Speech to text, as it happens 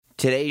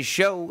Today's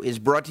show is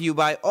brought to you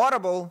by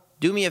Audible.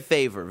 Do me a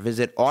favor.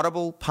 Visit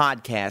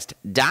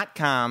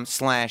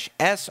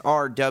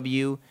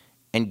audiblepodcast.com/SRW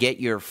and get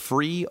your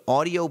free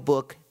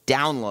audiobook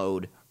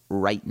download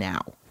right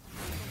now.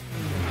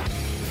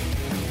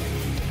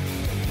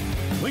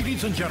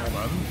 Ladies and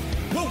gentlemen,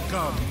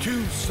 welcome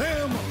to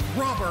Sam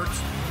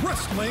Roberts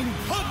Wrestling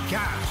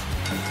Podcast.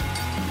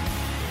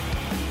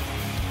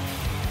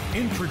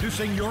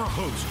 Introducing your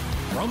host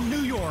from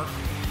New York,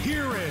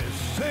 here is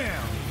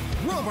Sam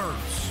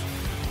Roberts.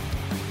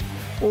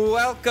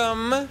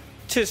 Welcome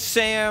to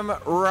Sam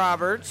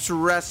Roberts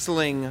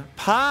Wrestling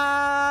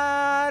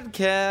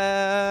Podcast.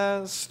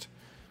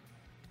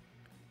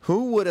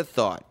 Who would have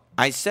thought?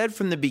 I said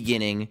from the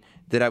beginning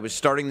that I was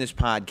starting this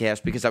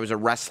podcast because I was a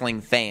wrestling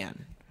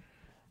fan.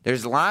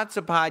 There's lots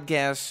of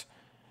podcasts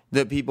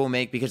that people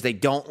make because they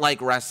don't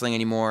like wrestling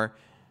anymore,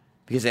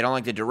 because they don't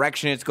like the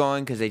direction it's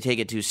going, because they take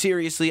it too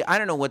seriously. I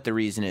don't know what the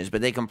reason is,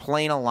 but they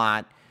complain a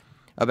lot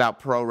about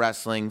pro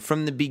wrestling.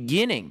 From the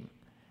beginning,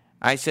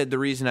 I said the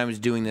reason I was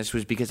doing this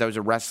was because I was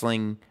a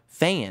wrestling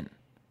fan.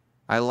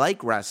 I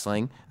like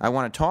wrestling. I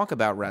want to talk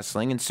about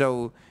wrestling, and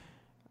so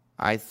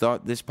I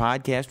thought this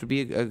podcast would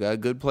be a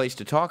good place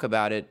to talk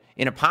about it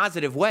in a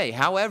positive way.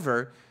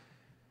 However,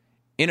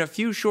 in a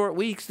few short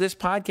weeks, this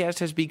podcast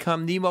has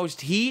become the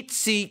most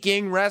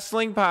heat-seeking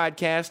wrestling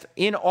podcast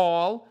in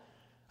all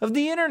of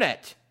the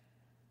internet.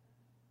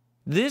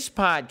 This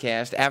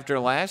podcast, after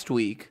last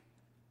week,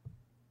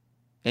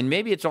 and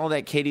maybe it's all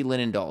that Katie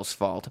Linendoll's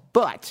fault,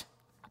 but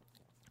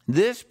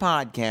this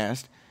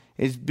podcast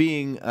is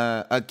being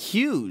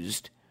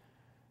accused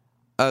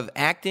of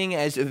acting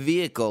as a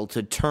vehicle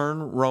to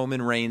turn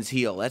Roman Reigns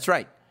heel. That's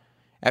right.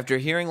 After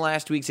hearing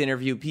last week's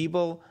interview,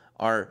 people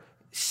are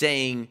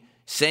saying,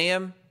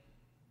 Sam,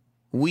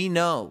 we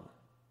know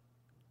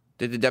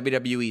that the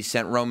WWE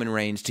sent Roman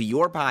Reigns to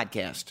your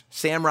podcast,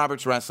 Sam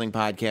Roberts Wrestling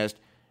Podcast,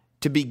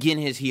 to begin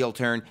his heel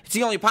turn. It's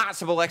the only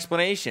possible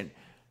explanation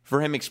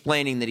for him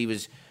explaining that he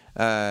was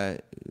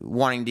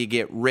wanting to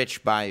get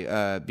rich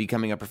by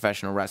becoming a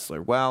professional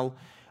wrestler. Well,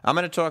 I'm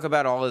going to talk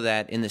about all of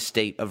that in the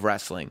state of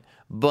wrestling,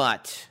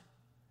 but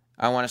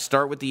I want to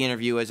start with the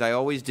interview, as I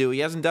always do. He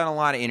hasn't done a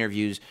lot of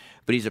interviews,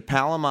 but he's a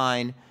pal of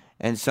mine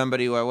and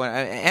somebody who I want.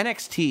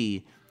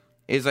 NXT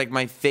is like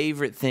my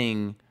favorite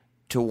thing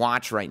to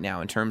watch right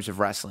now in terms of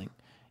wrestling.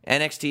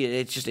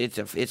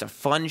 NXT, it's a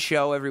fun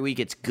show every week.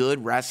 It's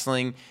good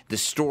wrestling. The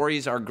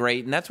stories are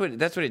great, and that's what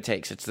it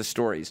takes. It's the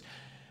stories.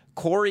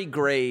 Corey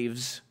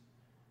Graves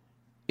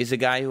is a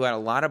guy who had a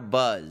lot of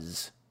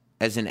buzz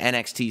as an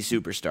NXT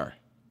superstar.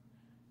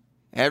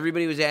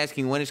 Everybody was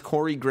asking, when is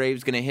Corey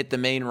Graves going to hit the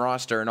main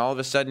roster? And all of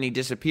a sudden he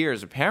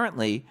disappears.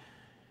 Apparently,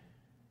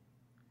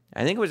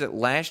 I think it was at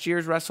last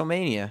year's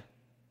WrestleMania,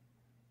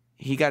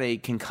 he got a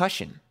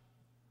concussion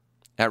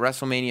at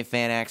WrestleMania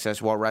Fan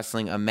Access while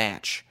wrestling a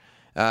match.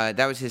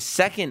 That was his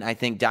second, I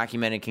think,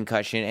 documented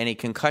concussion, and a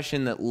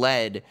concussion that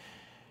led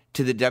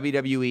to the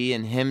WWE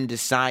and him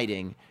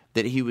deciding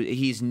that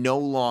he's no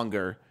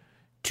longer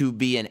to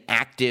be an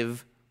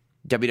active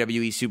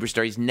WWE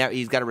superstar.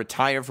 He's got to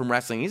retire from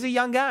wrestling. He's a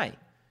young guy.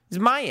 He's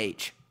my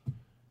age.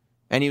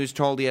 And he was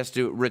told he has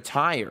to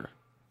retire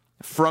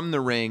from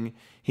the ring.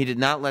 He did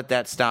not let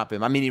that stop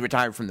him. I mean, he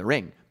retired from the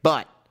ring,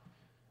 but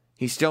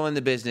he's still in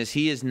the business.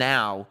 He is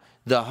now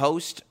the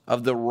host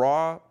of the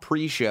Raw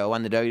pre-show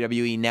on the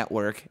WWE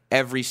Network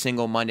every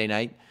single Monday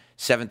night,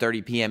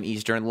 7:30 p.m.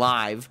 Eastern,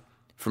 live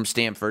from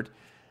Stamford.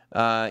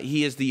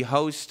 He is the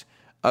host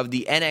of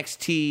the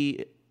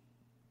NXT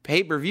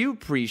pay-per-view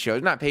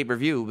pre-shows, not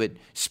pay-per-view, but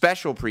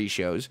special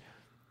pre-shows.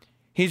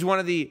 He's one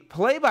of the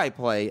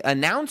play-by-play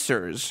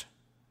announcers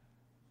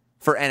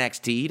for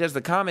NXT. He does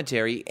the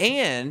commentary,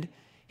 and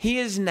he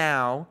is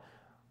now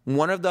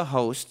one of the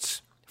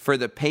hosts for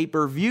the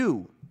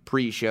pay-per-view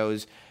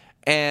pre-shows,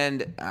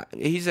 and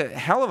he's a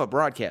hell of a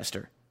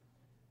broadcaster.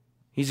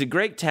 He's a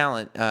great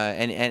talent,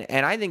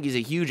 and I think he's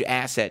a huge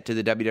asset to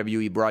the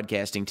WWE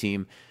broadcasting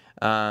team.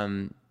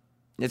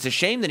 It's a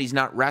shame that he's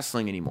not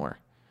wrestling anymore,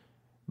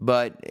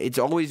 but it's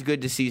always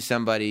good to see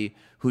somebody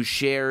who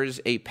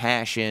shares a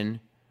passion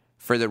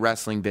for the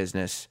wrestling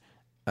business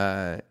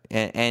and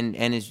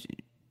is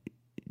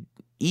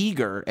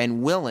eager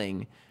and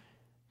willing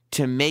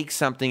to make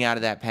something out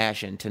of that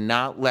passion, to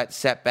not let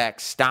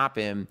setbacks stop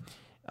him,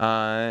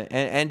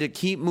 and to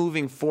keep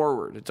moving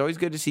forward. It's always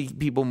good to see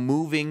people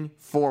moving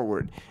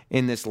forward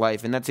in this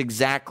life, and that's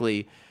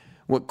exactly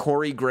what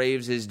Corey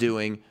Graves is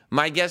doing.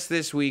 My guest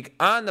this week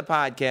on the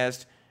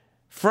podcast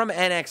from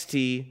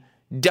NXT,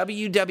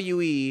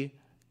 WWE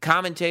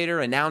commentator,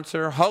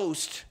 announcer,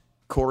 host,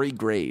 Corey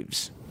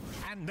Graves.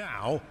 And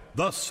now,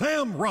 the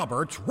Sam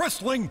Roberts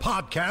Wrestling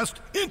Podcast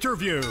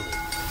interview.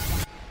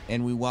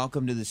 And we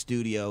welcome to the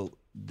studio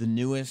the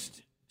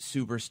newest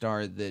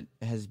superstar that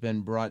has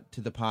been brought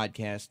to the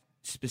podcast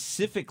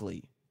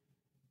specifically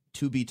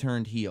to be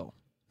turned heel.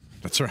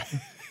 That's right.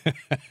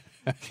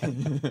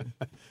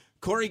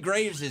 Corey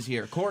Graves is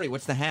here. Corey,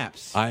 what's the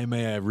haps? I'm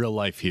a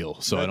real-life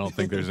heel, so I don't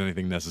think there's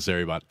anything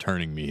necessary about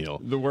turning me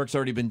heel. The work's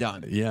already been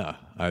done. Yeah,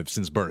 I've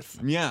since birth.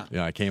 Yeah.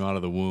 Yeah, I came out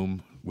of the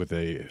womb with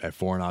a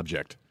foreign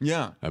object.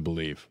 Yeah. I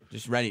believe.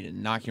 Just ready to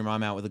knock your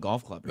mom out with a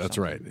golf club. That's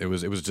something. right. It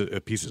was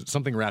a piece of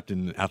something wrapped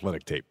in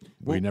athletic tape.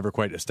 We never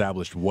quite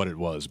established what it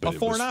was, but A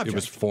foreign it object.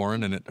 was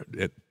foreign and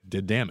it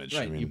did damage.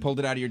 Right. I mean, You pulled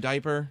it out of your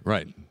diaper.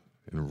 right.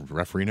 And the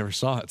referee never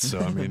saw it, so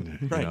I mean,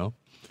 Right. you know,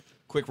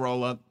 Quick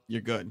roll up.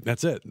 You're good.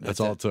 that's it. That's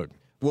all it took.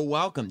 Well,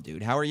 welcome,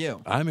 dude. How are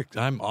you?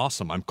 I'm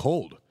awesome. I'm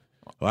cold.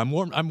 I'm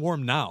warm. I'm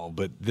warm now,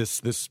 but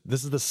this is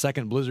the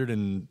second blizzard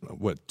in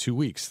 2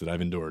 weeks that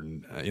I've endured.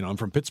 And I'm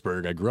from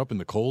Pittsburgh. I grew up in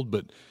the cold,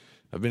 but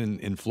I've been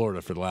in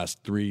Florida for the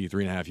last three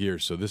and a half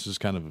years. So this is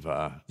kind of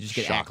You just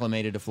get shock.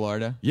 acclimated to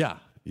Florida. Yeah.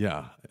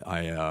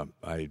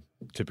 I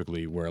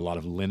typically wear a lot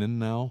of linen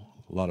now,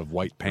 a lot of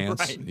white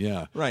pants. Right.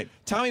 Yeah. Right.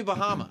 Tommy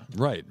Bahama.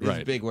 Right. Is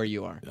Right. big where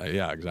you are.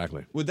 Yeah.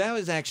 Exactly. Well, that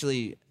was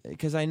actually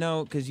because I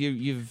know because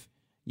you've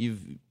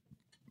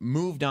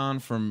moved on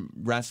from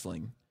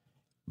wrestling,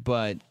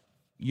 but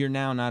you're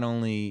now not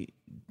only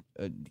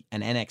an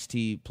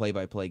NXT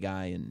play-by-play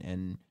guy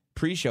and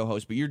pre-show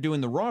host, but you're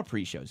doing the Raw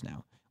pre-shows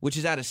now, which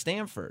is out of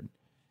Stamford.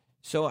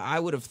 So I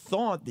would have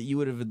thought that you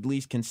would have at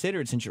least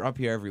considered, since you're up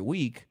here every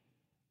week,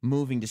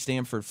 moving to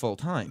Stamford full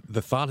time.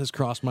 The thought has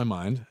crossed my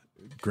mind.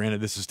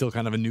 Granted, this is still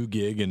kind of a new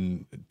gig,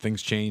 and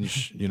things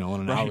change,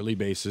 on an Right. hourly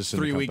basis. In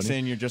the 3 weeks company.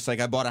 in, you're just like,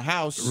 I bought a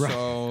house,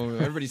 so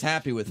everybody's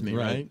happy with me,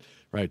 right?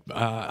 Right.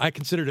 I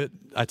considered it.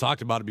 I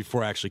talked about it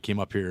before I actually came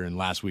up here, and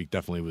last week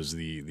definitely was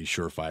the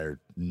surefire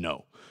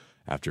no.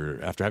 After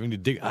having to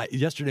dig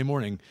yesterday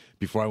morning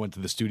before I went to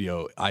the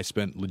studio, I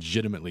spent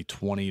legitimately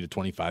 20 to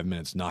 25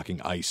 minutes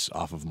knocking ice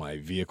off of my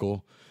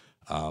vehicle,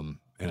 and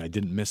I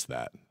didn't miss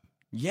that.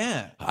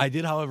 Yeah. I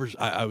did, however.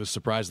 I was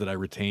surprised that I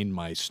retained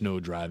my snow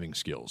driving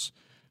skills.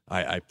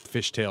 I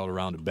fishtailed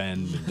around a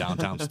bend in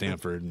downtown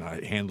Stamford, and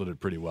I handled it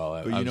pretty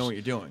well. But you know what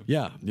you're doing.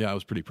 Yeah, I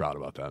was pretty proud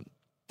about that.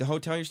 The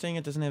hotel you're staying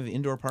at doesn't have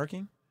indoor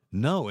parking?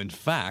 No, in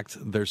fact,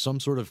 there's some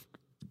sort of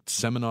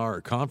seminar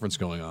or conference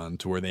going on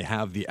to where they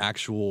have the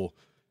actual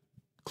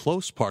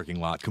close parking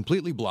lot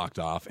completely blocked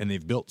off, and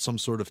they've built some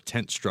sort of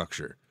tent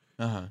structure.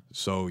 Uh-huh.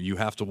 So you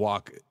have to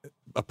walk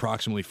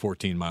approximately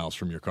 14 miles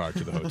from your car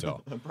to the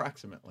hotel.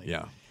 Approximately.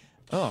 Yeah,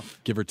 Oh,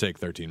 give or take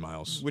 13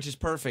 miles. which is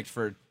perfect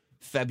for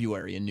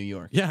February in New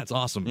York. Yeah, it's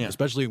awesome, Yeah.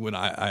 especially when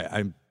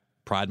I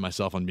pride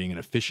myself on being an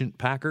efficient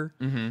packer.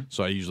 Mm-hmm.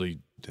 So I usually,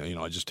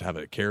 I just have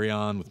a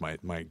carry-on with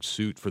my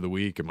suit for the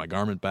week and my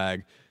garment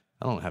bag.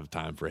 I don't have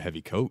time for a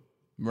heavy coat.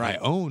 Right. I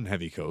own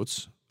heavy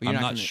coats. But you're I'm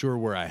not not gonna- sure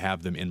where I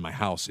have them in my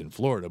house in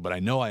Florida, but I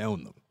know I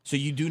own them. So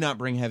you do not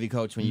bring heavy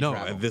coats when you No,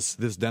 travel? this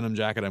denim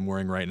jacket I'm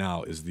wearing right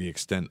now is the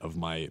extent of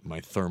my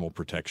thermal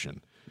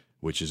protection,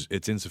 which is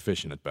it's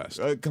insufficient at best.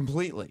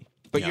 Completely.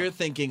 But Yeah. you're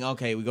thinking,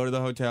 okay, we go to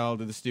the hotel,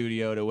 to the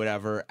studio, to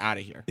whatever, out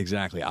of here.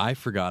 Exactly. I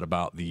forgot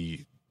about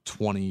the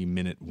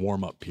 20-minute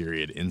warm-up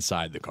period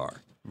inside the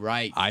car.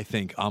 Right. I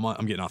think I'm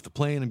getting off the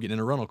plane, I'm getting in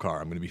a rental car,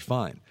 I'm going to be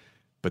fine.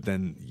 But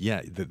then,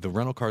 the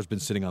rental car's been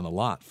sitting on the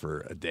lot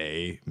for a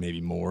day,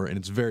 maybe more, and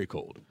it's very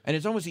cold. And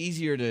it's almost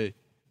easier to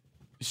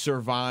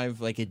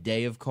survive like a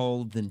day of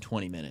cold than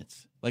 20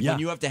 minutes. Like Yeah. when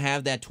you have to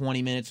have that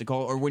 20 minutes of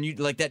cold, or when you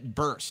like that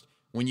burst,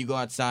 when you go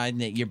outside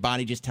and your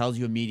body just tells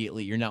you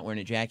immediately you're not wearing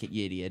a jacket,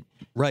 you idiot.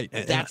 Right.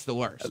 That's the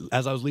worst.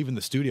 As I was leaving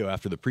the studio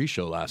after the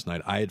pre-show last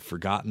night, I had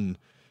forgotten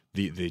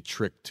the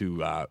trick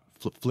to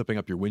flipping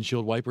up your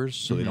windshield wipers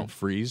so they don't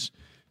freeze.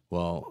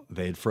 Well,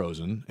 they had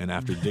frozen, and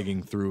after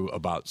digging through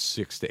about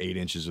 6 to 8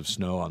 inches of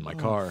snow on my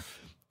car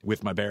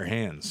with my bare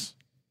hands.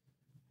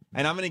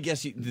 And I'm going to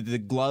guess the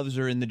gloves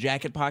are in the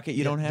jacket pocket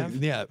you don't have?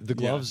 The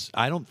gloves.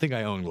 I don't think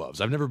I own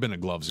gloves. I've never been a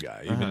gloves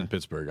guy. Even in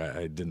Pittsburgh,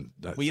 I didn't.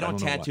 Well, you don't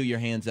tattoo your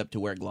hands up to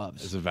wear It's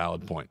gloves, a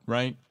valid point.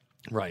 right?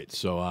 Right.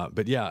 So,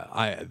 but yeah,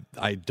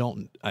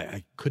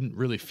 I couldn't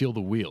really feel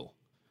the wheel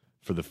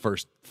for the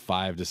first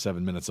 5 to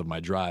 7 minutes of my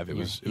drive. It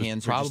was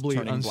hands are just probably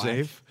turning black.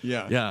 unsafe.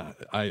 Yeah. Yeah.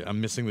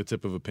 I'm missing the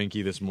tip of a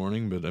pinky this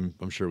morning, but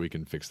I'm sure we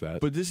can fix that.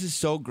 But this is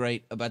so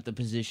great about the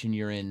position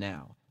you're in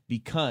now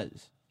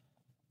because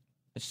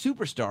a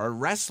superstar, a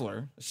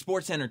wrestler, a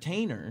sports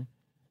entertainer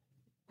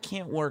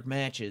can't work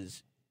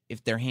matches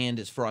if their hand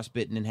is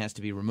frostbitten and has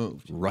to be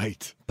removed.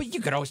 right. But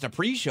you could host a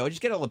pre-show, just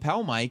get a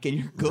lapel mic, and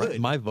you're good.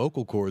 My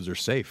vocal cords are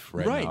safe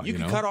right now. You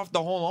could know? cut off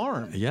the whole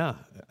arm Yeah.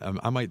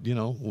 I might,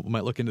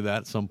 might look into that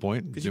at some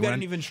point. because you got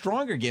an even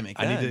stronger gimmick.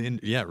 I then.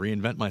 need to,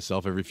 reinvent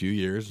myself every few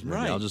years. Maybe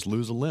Right. I'll just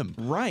lose a limb.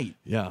 Right.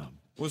 Yeah.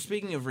 Well,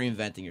 speaking of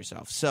reinventing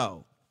yourself,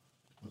 so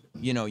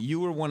you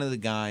were one of the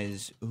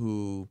guys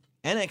who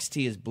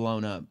NXT has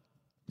blown up.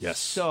 Yes.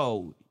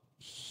 So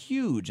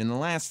huge in the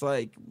last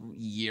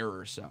year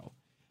or so.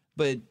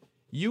 But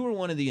you were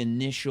one of the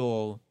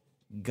initial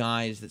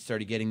guys that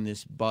started getting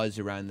this buzz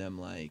around them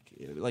like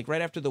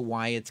right after the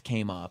Wyatts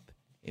came up.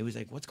 It was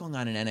like, what's going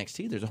on in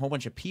NXT? There's a whole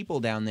bunch of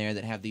people down there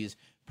that have these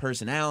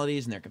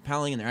personalities and they're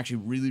compelling and they're actually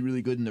really,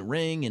 really good in the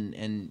ring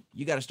and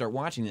you got to start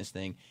watching this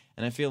thing.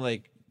 And I feel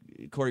like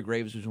Corey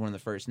Graves was one of the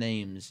first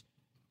names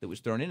that was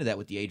thrown into that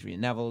with the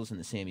Adrian Nevilles and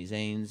the Sami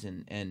Zayns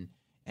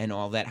and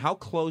all that. How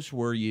close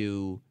were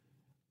you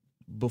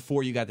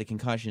before you got the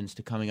concussions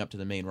to coming up to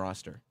the main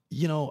roster?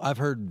 I've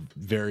heard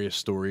various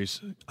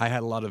stories. I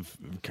had a lot of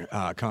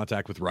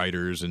contact with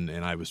writers, and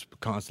I was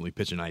constantly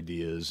pitching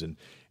ideas, and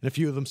a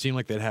few of them seemed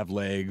like they'd have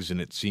legs, and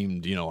it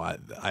seemed,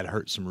 I'd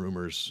heard some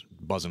rumors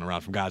buzzing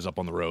around from guys up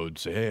on the road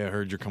say, hey, I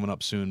heard you're coming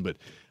up soon, but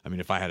I mean,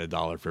 if I had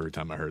 $1 for every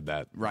time I heard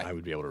that, right, I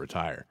would be able to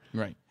retire.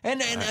 Right.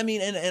 And I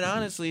mean, and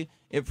honestly,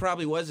 it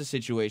probably was a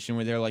situation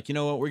where they're like, you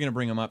know what, we're going to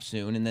bring them up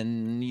soon, and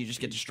then you just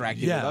get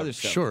distracted with other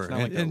stuff. Sure. It's not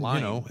like they're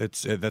lying.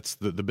 That's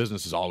the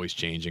business is always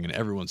changing, and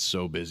everyone's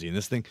so busy. And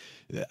this thing,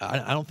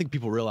 I don't think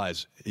people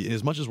realize,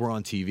 as much as we're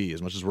on TV,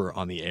 as much as we're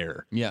on the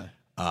air,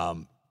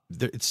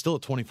 it's still a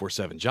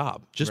 24/7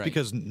 job. Just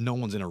because no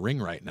one's in a ring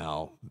right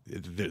now,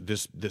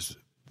 this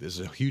is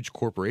a huge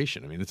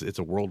corporation. I mean, it's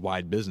a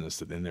worldwide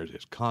business, and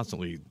there's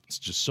constantly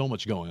just so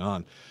much going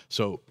on.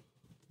 So,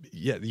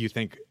 yeah, you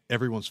think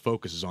everyone's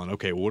focus is on,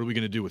 okay, well, what are we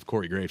going to do with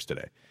Corey Graves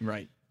today?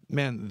 Right.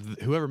 Man,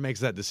 whoever makes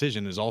that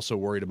decision is also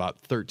worried about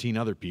 13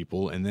 other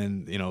people, and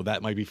then,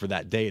 that might be for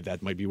that day.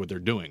 That might be what they're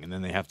doing, and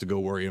then they have to go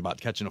worry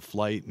about catching a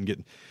flight and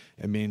getting.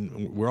 I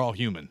mean, we're all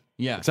human.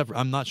 Yeah. Except for,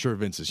 I'm not sure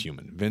Vince is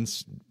human.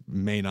 Vince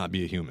may not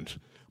be a human.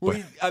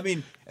 Well,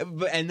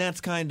 and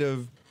that's kind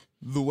of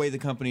the way the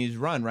company is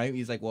run, right?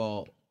 He's like,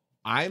 well,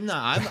 I'm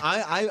not.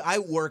 I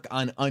work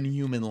on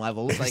unhuman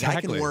levels. Like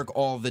I can work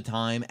all the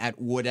time at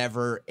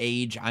whatever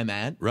age I'm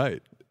at.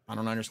 Right. I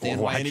don't understand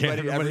why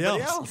everybody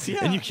else. Yeah.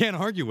 And you can't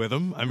argue with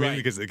him. I mean,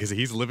 because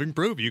he's living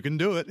proof. You can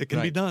do it. It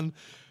can be done.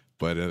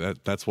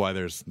 But that's why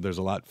there's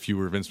a lot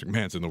fewer Vince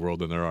McMahons in the world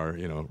than there are,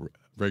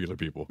 regular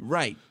people.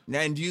 Right.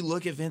 And do you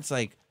look at Vince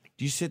like?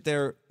 Do you sit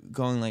there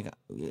going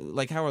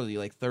like how old are you?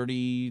 Like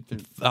 30?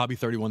 I'll be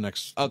 31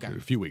 next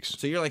few weeks.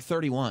 So you're like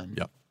 31.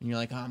 Yep. And you're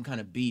like, oh, I'm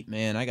kind of beat,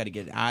 man. I got to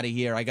get out of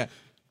here.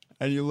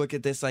 And you look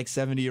at this like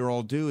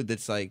 70-year-old dude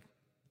that's like,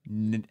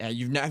 have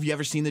you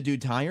ever seen the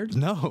dude tired?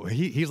 No,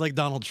 he's like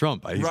Donald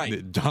Trump.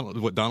 Right.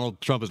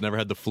 Donald Trump has never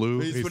had the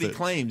flu. That's what he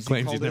claims.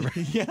 Claims he's never.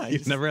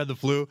 He's never had the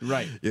flu.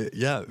 Right.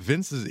 Yeah.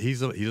 Vince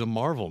he's a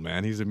marvel,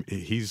 man.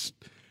 He's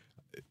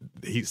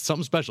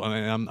something special.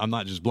 I mean, I'm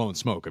not just blowing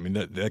smoke. I mean,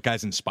 that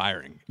guy's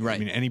inspiring.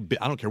 Right. I mean,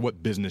 I don't care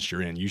what business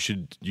you're in. You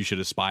should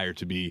aspire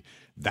to be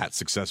that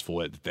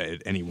successful at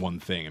any one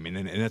thing. I mean,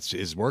 and that's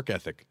his work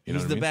ethic.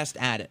 He's the best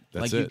at it.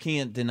 That's you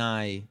can't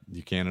deny.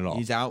 You can't at all.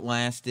 He's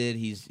outlasted.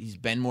 He's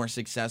been more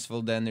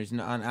successful than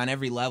on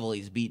every level.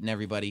 He's beaten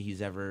everybody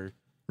he's ever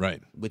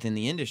within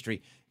the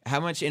industry. How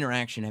much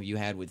interaction have you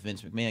had with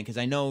Vince McMahon? Because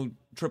I know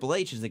Triple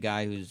H is the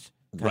guy who's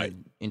kind of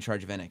in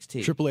charge of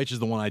NXT. Triple H is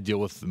the one I deal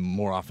with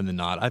more often than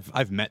not.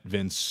 I've met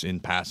Vince in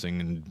passing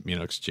and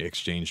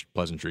exchanged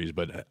pleasantries,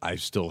 but I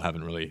still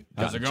haven't really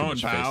gotten too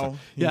much pal?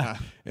 Yeah.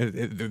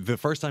 The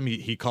first time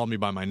he called me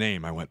by my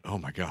name, I went, "Oh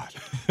my god,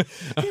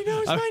 he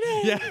knows my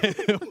name." Yeah,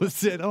 it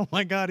was it. Oh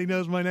my god, he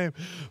knows my name.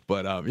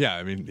 But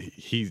I mean,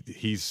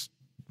 he's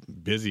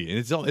busy, and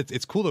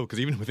it's cool though because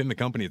even within the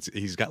company,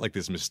 he's got like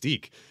this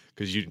mystique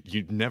because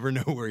you never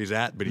know where he's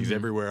at, but he's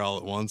everywhere all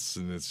at once,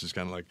 and it's just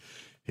kind of like.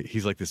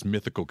 He's like this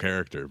mythical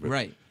character. But.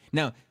 Right.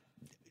 Now,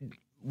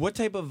 what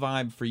type of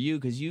vibe for you,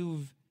 because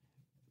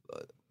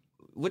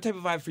what type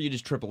of vibe for you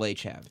does Triple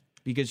H have?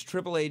 Because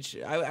Triple H,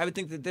 I would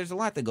think that there's a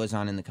lot that goes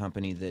on in the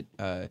company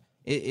that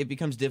it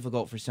becomes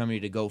difficult for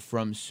somebody to go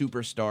from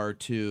superstar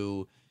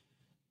to,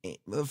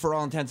 for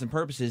all intents and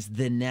purposes,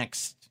 the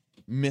next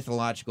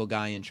mythological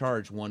guy in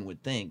charge, one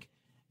would think.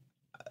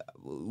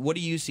 What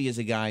do you see as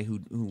a guy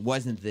who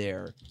wasn't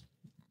there,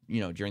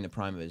 during the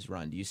prime of his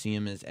run? Do you see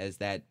him as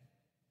that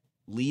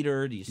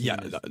leader? Do you see him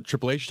as...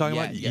 Triple H talking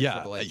about?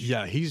 Triple H.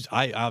 Yeah.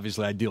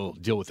 I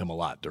deal with him a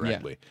lot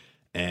directly,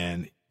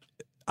 and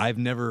I've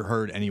never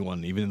heard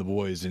anyone, even the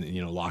boys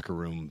in locker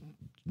room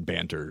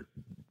banter,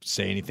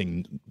 say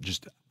anything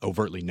just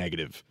overtly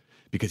negative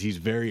because he's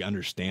very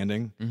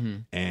understanding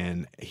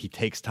and he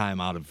takes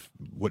time out of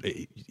what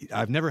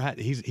I've never had.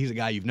 He's a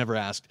guy you've never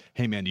asked,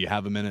 "Hey man, do you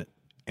have a minute?"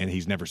 And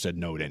he's never said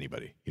no to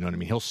anybody. You know what I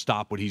mean? He'll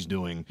stop what he's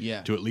doing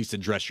to at least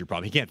address your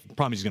problem. He can't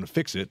promise he's going to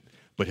fix it,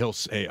 but he'll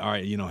say, all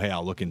right, hey,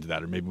 I'll look into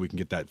that, or maybe we can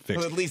get that fixed.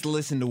 Well, at least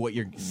listen to what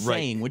you're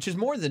saying, which is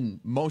more than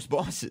most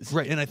bosses.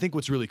 Right, and I think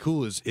what's really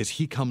cool is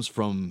he comes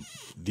from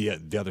the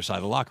other side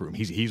of the locker room.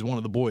 He's one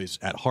of the boys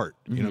at heart.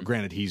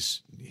 Granted,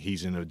 he's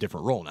in a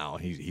different role now.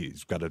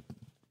 He's got to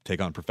take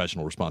on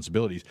professional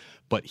responsibilities,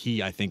 but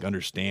he, I think,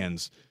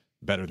 understands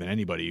better than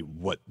anybody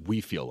what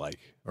we feel like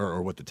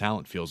or what the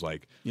talent feels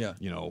like. Yeah.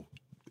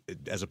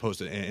 As opposed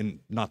to, and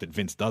not that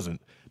Vince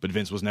doesn't, but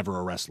Vince was never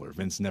a wrestler.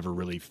 Vince never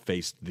really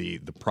faced the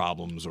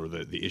problems or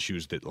the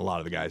issues that a lot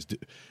of the guys do.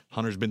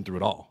 Hunter's been through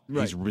it all.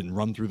 Right. He's been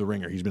run through the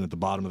ringer. He's been at the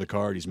bottom of the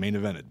card. He's main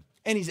evented.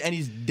 And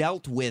he's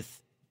dealt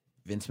with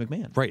Vince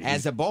McMahon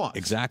as a boss.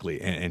 Exactly.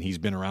 And he's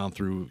been around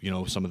through,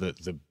 some of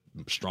the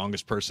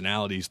strongest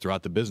personalities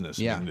throughout the business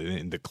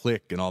and the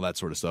clique and all that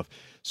sort of stuff.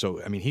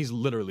 So, I mean, he's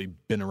literally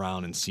been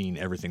around and seen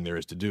everything there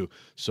is to do.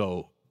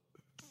 So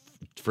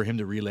for him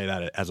to relay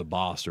that as a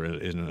boss or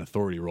in an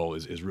authority role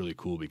is really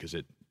cool because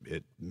it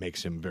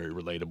makes him very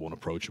relatable and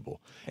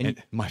approachable.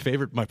 And my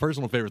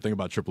personal favorite thing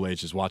about Triple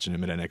H is watching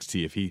him at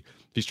NXT. If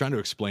he's trying to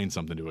explain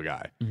something to a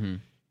guy,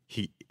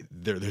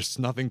 there's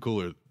nothing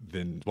cooler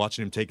than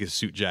watching him take his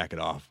suit jacket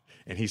off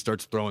and he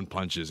starts throwing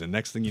punches, and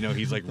next thing you know,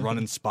 he's like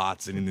running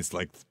spots and in this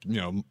like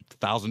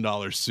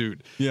 $1,000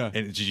 suit. Yeah,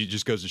 and it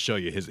just goes to show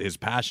you his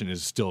passion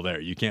is still there.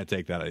 You can't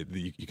take that.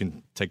 You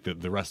can take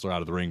the wrestler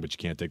out of the ring, but you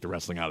can't take the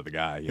wrestling out of the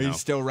guy. He's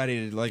still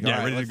ready to ready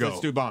to go. Let's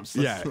do bumps.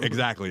 Yeah,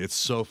 exactly. It's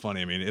so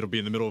funny. I mean, it'll be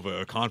in the middle of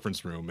a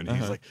conference room, and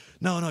he's like,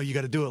 "No, you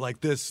got to do it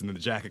like this," and then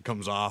the jacket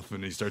comes off,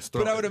 and he starts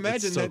throwing. But I would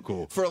imagine it's so that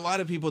cool. for a lot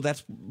of people,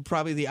 that's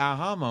probably the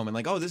aha moment.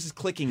 Like, oh, this is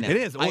clicking now. It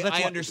is. Well,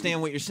 I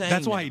understand what you're saying.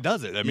 That's why now. he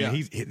does it. I mean,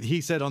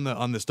 he said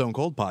on the Stone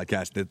Cold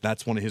podcast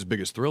that's one of his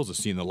biggest thrills is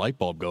seeing the light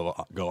bulb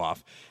go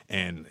off.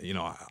 And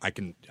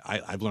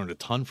I've learned a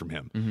ton from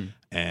him.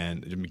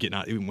 And getting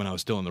out, even when I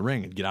was still in the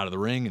ring, and get out of the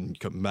ring and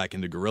come back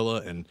into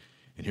Gorilla, and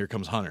here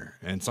comes Hunter.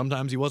 And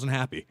sometimes he wasn't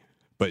happy,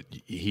 but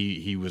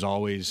he would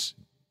always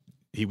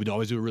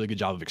do a really good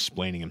job of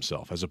explaining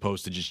himself, as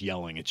opposed to just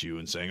yelling at you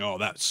and saying, "Oh,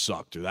 that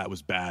sucked," or "That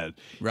was bad."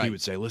 Right. He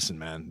would say, "Listen,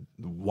 man,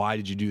 why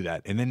did you do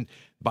that?" And then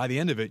by the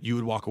end of it, you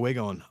would walk away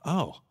going,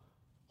 "Oh,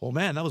 well,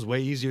 man, that was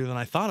way easier than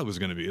I thought it was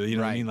going to be." You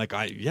know what I mean? Like,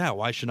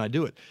 why shouldn't I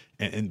do it?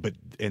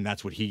 And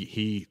that's what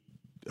he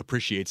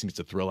appreciates and gets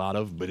a thrill out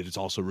of. But it's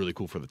also really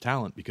cool for the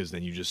talent, because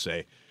then you just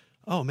say,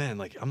 "Oh man,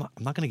 like I'm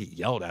not going to get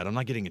yelled at. I'm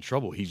not getting in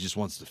trouble. He just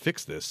wants to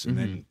fix this." And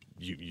then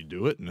you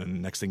do it, and then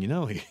next thing you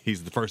know,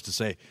 he's the first to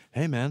say,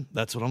 "Hey man,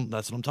 that's what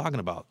I'm talking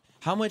about."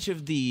 How much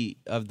of the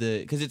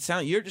because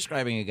you're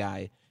describing a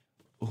guy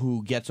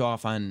who gets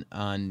off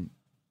on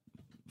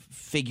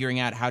figuring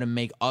out how to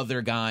make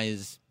other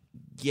guys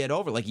get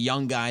over, like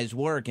young guys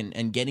work,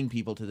 and getting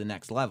people to the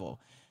next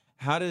level.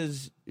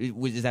 Is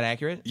that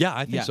accurate? Yeah,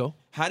 I think so.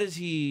 How does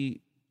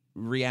he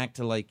react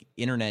to like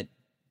internet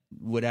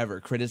whatever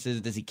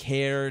criticism? Does he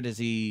care? Does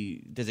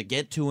it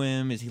get to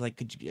him? Is he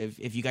like,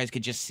 if you guys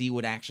could just see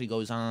what actually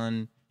goes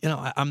on?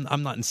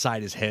 I'm not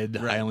inside his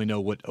head. Right. I only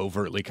know what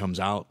overtly comes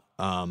out.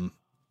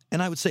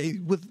 And I would say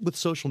with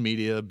social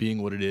media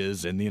being what it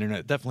is, and the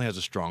internet definitely has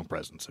a strong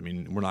presence. I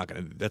mean, we're not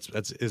going to.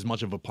 That's as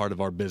much of a part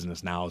of our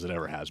business now as it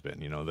ever has been.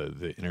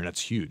 The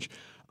internet's huge.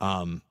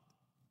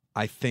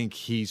 I think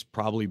he's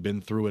probably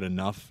been through it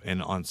enough and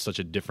on such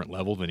a different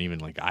level than even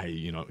like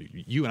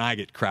you and I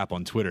get crap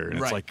on Twitter, and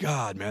it's like,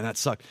 God, man, that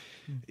sucked.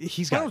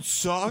 I don't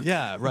suck.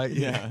 Yeah, right.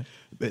 Yeah,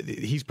 but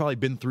he's probably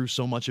been through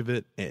so much of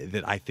it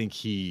that I think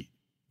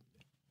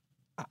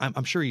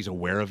I'm sure he's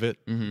aware of it,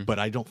 but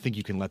I don't think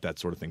you can let that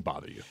sort of thing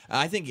bother you.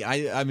 I think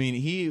I mean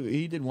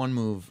he did one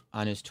move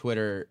on his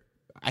Twitter,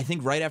 I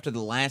think right after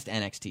the last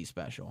NXT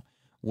special,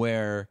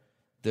 where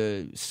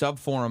the sub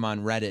forum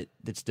on Reddit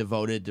that's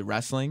devoted to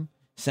wrestling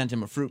sent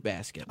him a fruit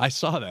basket. I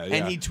saw that, yeah.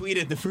 And he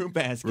tweeted the fruit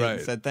basket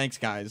and said, "Thanks,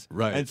 guys."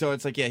 Right. And so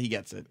it's like, yeah, he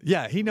gets it.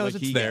 Yeah, he knows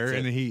Like, it's he there,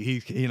 gets it. and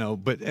he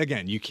but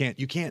again, you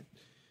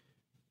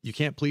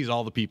can't please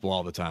all the people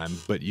all the time,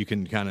 but you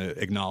can kind of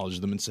acknowledge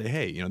them and say,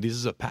 "Hey, this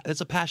is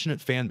it's a passionate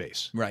fan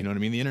base." Right. You know what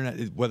I mean? The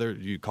internet, whether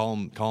you call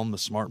them the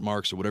smart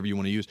marks or whatever you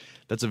want to use,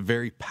 that's a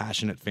very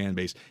passionate fan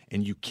base,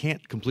 and you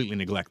can't completely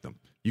neglect them.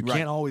 You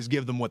can't always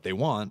give them what they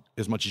want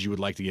as much as you would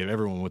like to give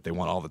everyone what they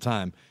want all the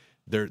time.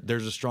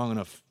 There's a strong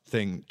enough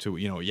thing to,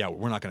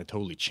 we're not going to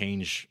totally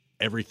change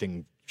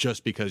everything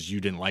just because you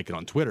didn't like it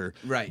on Twitter.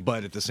 Right.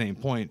 But at the same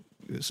point,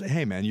 say,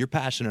 hey, man, you're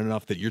passionate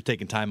enough that you're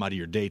taking time out of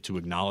your day to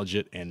acknowledge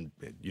it and,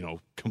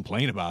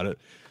 complain about it.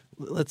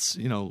 Let's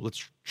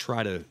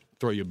try to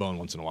throw you a bone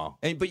once in a while.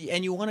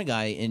 And you want a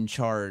guy in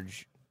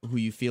charge who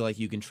you feel like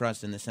you can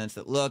trust in the sense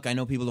that, look, I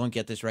know people don't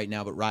get this right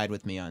now, but ride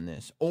with me on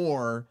this.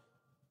 Or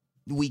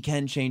we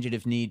can change it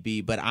if need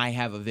be, but I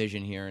have a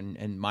vision here,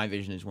 and my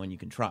vision is one you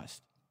can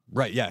trust.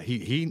 Right, yeah.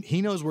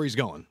 He knows where he's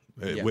going,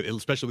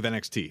 especially with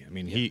NXT. I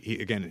mean, he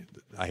again,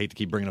 I hate to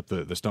keep bringing up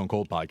the Stone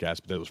Cold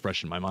podcast, but that was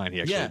fresh in my mind.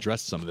 He actually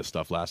addressed some of this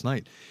stuff last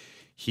night.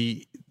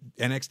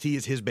 NXT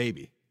is his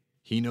baby.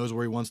 He knows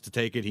where he wants to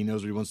take it. He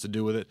knows what he wants to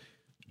do with it.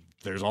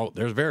 There's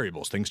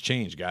variables. Things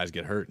change. Guys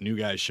get hurt. New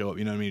guys show up.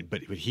 You know what I mean?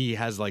 But he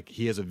has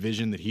a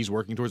vision that he's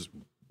working towards.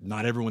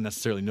 Not everyone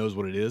necessarily knows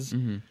what it is.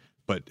 Mm-hmm.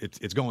 But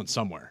it's going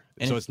somewhere.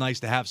 And so it's nice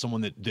to have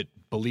someone that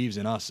believes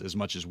in us as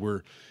much as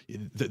we're.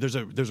 There's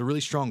a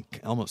really strong,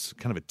 almost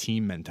kind of a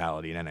team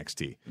mentality in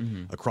NXT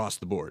across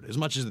the board. As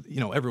much as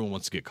everyone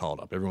wants to get called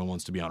up, everyone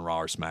wants to be on Raw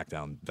or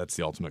SmackDown. That's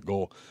the ultimate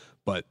goal.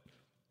 But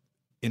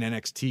in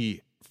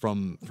NXT,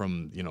 from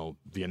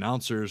the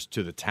announcers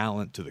to the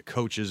talent to the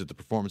coaches at the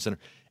Performance Center,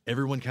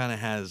 everyone kind of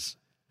has.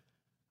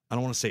 I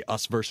don't want to say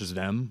us versus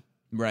them,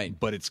 right?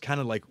 But it's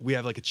kind of like we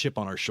have like a chip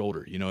on our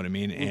shoulder. You know what I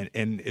mean?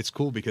 And it's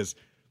cool because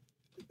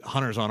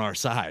Hunter's on our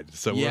side,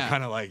 so we're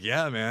kind of like,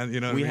 yeah, man,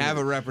 we have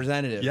a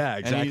representative. Yeah,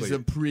 exactly. And he's a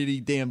pretty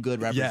damn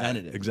good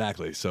representative. Yeah,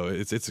 exactly. So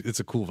it's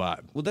a cool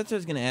vibe. Well, that's what I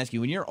was going to ask you.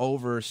 When you're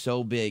over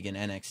so big in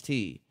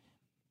NXT,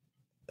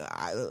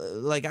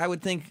 I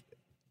would think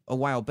a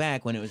while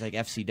back when it was like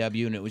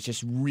FCW and it was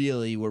just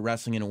really we're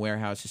wrestling in a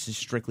warehouse. This is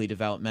strictly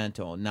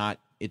developmental, not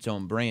its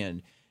own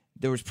brand.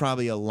 There was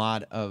probably a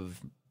lot of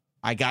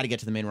I got to get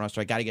to the main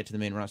roster. I got to get to the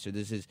main roster.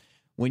 This is.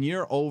 When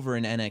you're over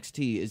in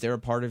NXT, is there a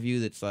part of you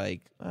that's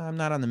like, I'm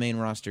not on the main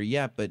roster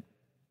yet, but,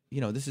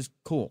 this is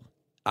cool?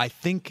 I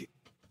think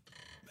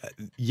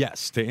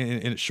Yes.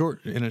 In a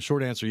short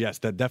answer, yes,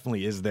 that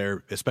definitely is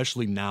there,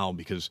 especially now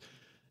because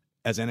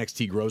as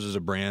NXT grows as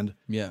a brand,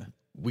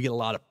 we get a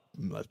lot of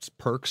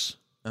perks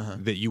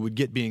that you would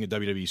get being a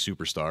WWE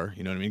superstar.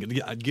 You know what I mean?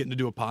 Getting to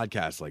do a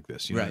podcast like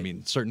this. You know what I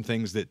mean? Certain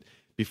things that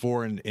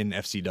before in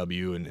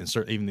FCW and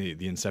even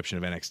the inception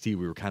of NXT,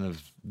 we were kind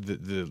of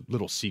the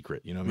little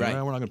secret. You know what I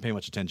mean? We're not going to pay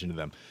much attention to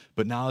them.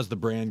 But now as the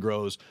brand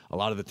grows, a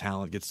lot of the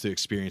talent gets to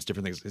experience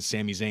different things.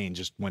 Sami Zayn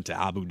just went to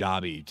Abu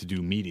Dhabi to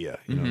do media.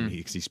 You know,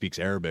 he speaks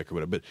Arabic or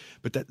whatever.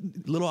 But that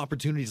little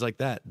opportunities like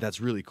that, that's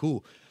really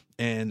cool.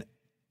 And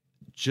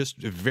just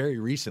very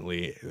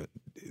recently,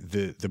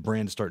 the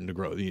brand is starting to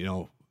grow. You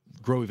know,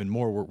 grow even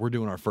more. We're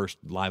doing our first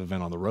live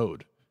event on the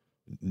road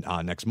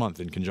next month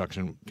in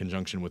conjunction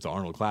with the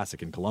Arnold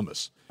Classic in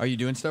Columbus. Are you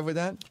doing stuff with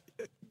that?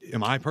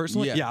 Am I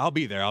personally? Yeah, I'll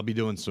be there. I'll be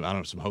doing some, I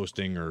don't know, some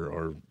hosting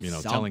or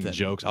telling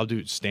jokes. I'll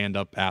do stand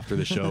up after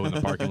the show in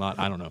the parking lot.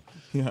 I don't know.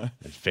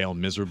 It failed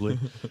miserably.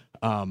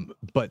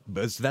 But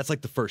that's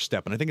like the first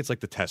step, and I think it's like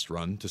the test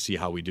run to see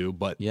how we do.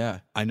 But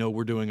I know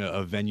we're doing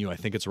a venue. I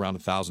think it's around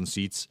 1,000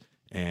 seats.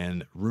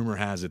 And rumor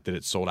has it that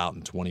it's sold out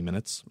in 20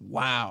 minutes.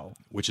 Wow.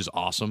 Which is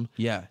awesome.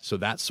 Yeah. So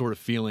that sort of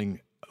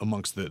feeling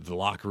amongst the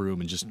locker room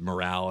and just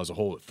morale as a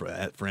whole for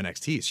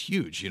NXT is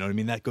huge. You know what I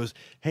mean? That goes,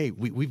 hey,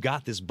 we've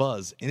got this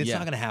buzz, and it's not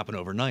going to happen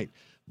overnight.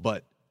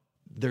 But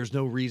there's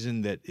no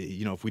reason that,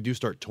 you know, if we do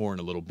start touring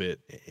a little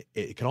bit,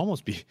 it could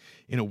almost be,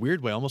 in a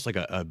weird way, almost like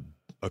a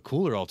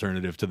cooler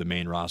alternative to the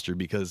main roster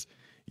because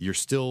you're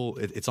still,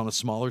 it's on a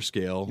smaller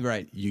scale.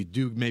 Right. You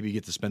do maybe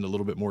get to spend a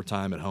little bit more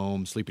time at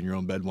home, sleep in your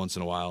own bed once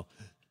in a while.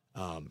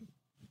 But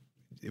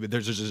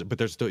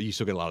you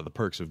still get a lot of the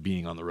perks of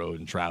being on the road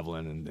and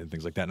traveling and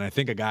things like that. And I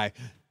think a guy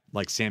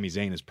like Sami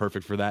Zayn is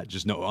perfect for that.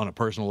 Just know on a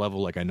personal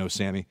level, like I know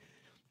Sami.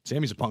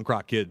 Sami's a punk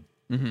rock kid.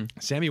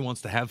 Sami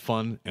wants to have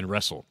fun and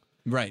wrestle.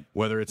 Right.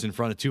 Whether it's in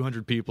front of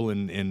 200 people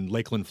in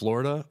Lakeland,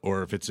 Florida,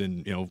 or if it's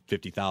in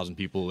 50,000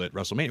 people at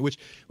WrestleMania, which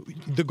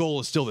the goal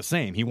is still the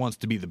same. He wants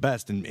to be the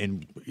best,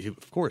 and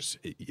of course,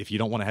 if you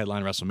don't want to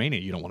headline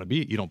WrestleMania,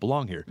 you don't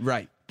belong here.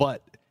 Right.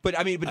 But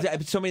I mean,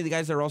 so many of the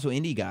guys that are also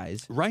indie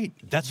guys, right?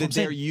 That's what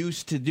they're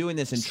used to doing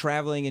this and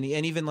traveling, and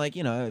even like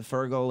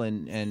Fergal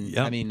and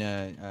I mean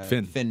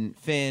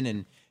Finn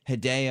and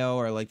Hideo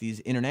are like these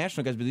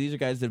international guys, but these are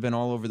guys that have been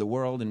all over the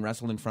world and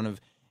wrestled in front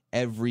of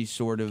every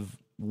sort of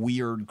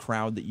weird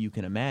crowd that you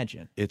can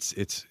imagine.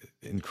 It's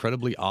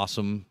incredibly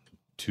awesome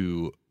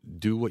to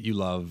do what you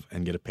love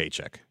and get a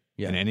paycheck.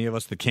 Yeah. And any of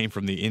us that came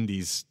from the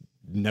indies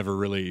never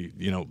really,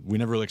 we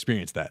never really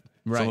experienced that.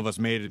 Right. Some of us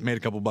made a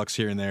couple bucks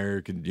here and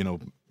there, could,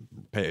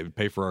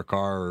 pay for our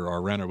car or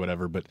our rent or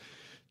whatever, but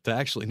to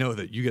actually know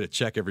that you get a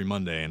check every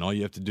Monday and all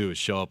you have to do is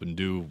show up and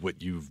do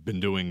what you've been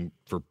doing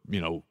for,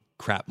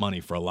 crap money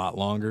for a lot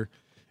longer.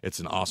 It's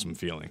an awesome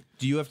feeling.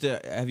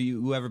 Have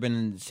you ever been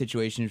in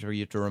situations where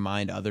you have to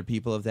remind other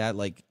people of that?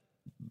 Like,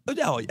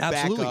 no,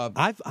 absolutely.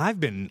 I've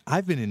been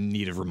in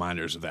need of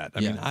reminders of that. I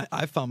mean,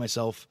 I found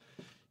myself,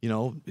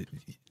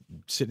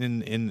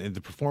 sitting in the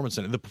Performance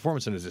Center. The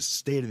Performance Center is a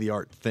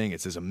state-of-the-art thing.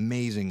 It's this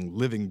amazing,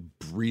 living,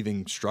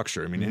 breathing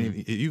structure. I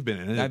mean, you've been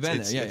in it. I've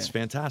been there. It's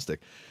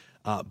fantastic.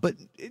 But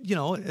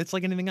it's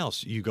like anything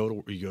else. You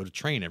go to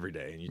train every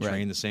day, and you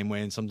train the same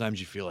way. And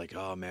sometimes you feel like,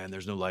 oh man,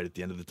 there's no light at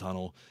the end of the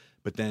tunnel.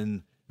 But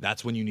then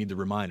that's when you need the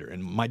reminder.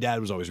 And my dad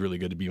was always really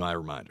good to be my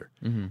reminder.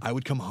 Mm-hmm. I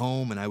would come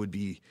home and I would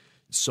be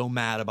so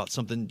mad about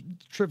something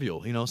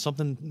trivial.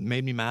 Something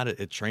made me mad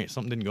at train.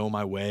 Something didn't go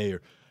my way.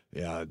 Or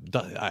I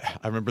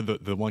remember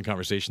the one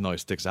conversation that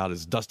always sticks out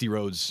is Dusty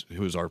Rhodes,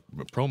 who is our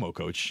promo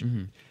coach.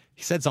 Mm-hmm.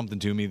 He said something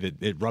to me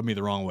that it rubbed me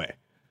the wrong way.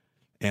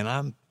 And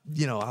I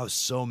was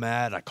so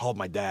mad. I called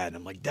my dad and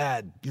I'm like,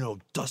 Dad,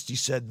 Dusty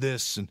said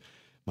this. And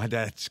my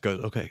dad just goes,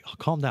 okay,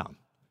 calm down.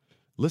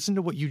 Listen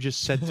to what you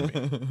just said to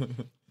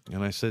me.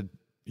 And I said,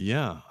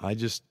 yeah, I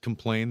just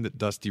complained that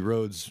Dusty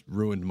Rhodes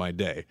ruined my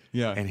day.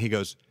 Yeah. And he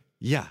goes,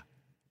 yeah,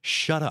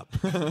 shut up.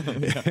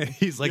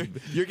 He's like,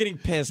 you're getting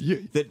pissed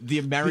that the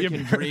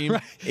American dream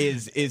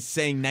is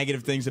saying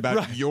negative things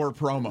about your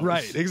promos.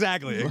 Right,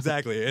 exactly.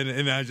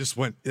 And I just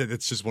went,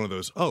 it's just one of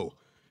those, oh,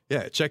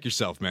 yeah, check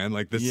yourself, man.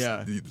 Like this.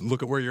 Yeah.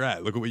 Look at where you're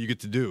at. Look at what you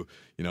get to do.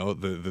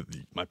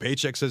 My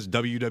paycheck says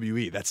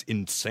WWE. That's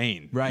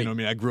insane. Right. You know what I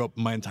mean? I grew up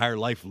my entire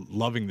life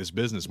loving this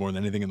business more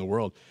than anything in the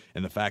world,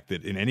 and the fact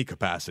that in any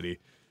capacity,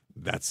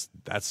 that's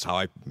how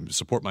I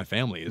support my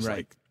family is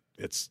like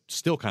it's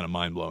still kind of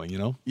mind blowing.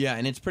 Yeah,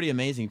 and it's pretty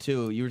amazing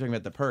too. You were talking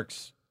about the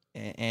perks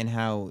and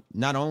how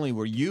not only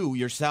were you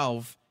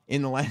yourself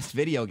in the last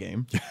video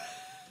game.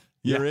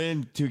 You're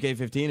in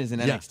 2K15 as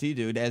an NXT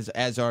dude,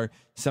 as are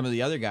some of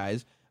the other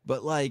guys.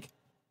 But, like,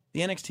 the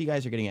NXT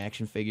guys are getting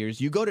action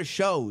figures. You go to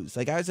shows.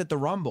 Like, I was at the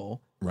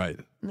Rumble. Right.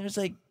 And there's,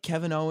 like,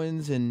 Kevin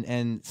Owens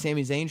and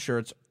Sami Zayn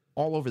shirts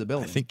all over the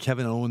building. I think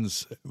Kevin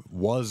Owens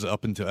was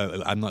up until,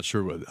 I'm not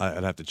sure,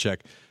 I'd have to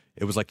check.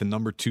 It was, like, the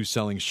number 2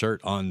 selling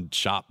shirt on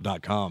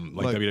shop.com,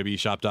 like WWE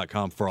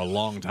shop.com for a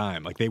long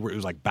time. Like, it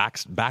was, like, back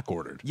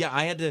ordered. Yeah,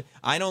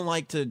 I don't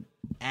like to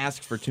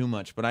ask for too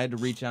much, but I had to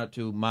reach out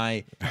to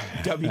my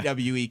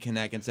WWE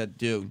Connect and said,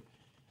 dude,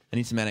 I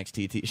need some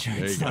NXT t-shirts.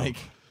 There you go. Like,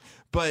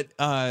 but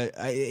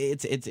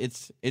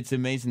it's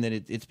amazing that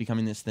it's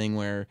becoming this thing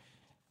where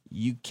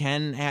you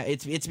can have,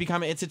 it's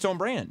its own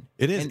brand.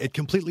 It is. It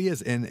completely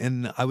is.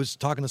 And I was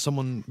talking to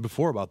someone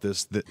before about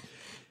this, that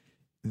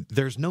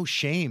there's no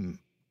shame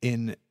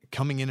in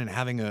coming in and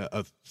having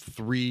a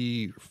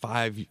 3-5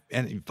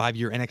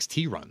 5-year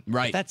NXT run.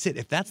 Right. If that's it.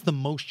 If that's the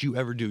most you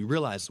ever do, you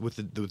realize with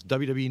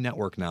WWE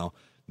Network now,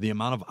 the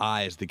amount of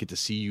eyes that get to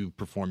see you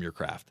perform your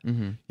craft.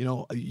 Mm-hmm. You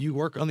know, you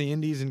work on the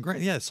indies, and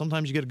yeah,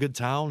 sometimes you get a good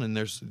town, and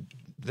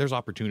there's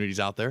opportunities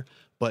out there,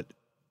 but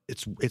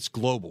it's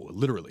global,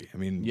 literally. I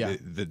mean, yeah.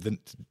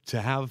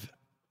 To have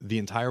the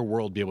entire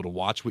world be able to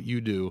watch what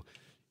you do,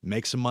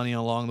 make some money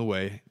along the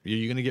way. Are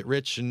you going to get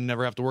rich and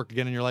never have to work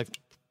again in your life?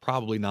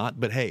 Probably not.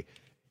 But hey,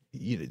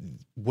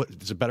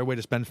 it's a better way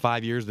to spend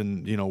 5 years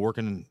than, you know,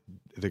 working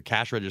the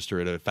cash register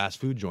at a fast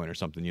food joint or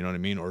something. You know what I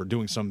mean? Or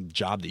doing some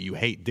job that you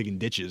hate, digging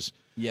ditches.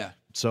 Yeah.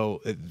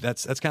 So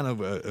that's kind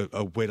of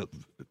a way to.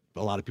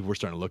 A lot of people were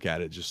starting to look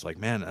at it, just like,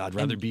 man, I'd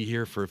rather be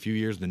here for a few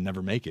years than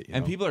never make it. You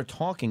know? People are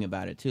talking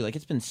about it too. Like,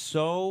 it's been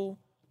so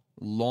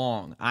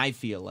long, I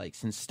feel like,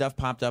 since stuff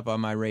popped up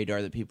on my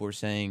radar that people were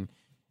saying,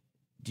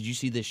 "Did you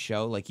see this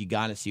show? Like, you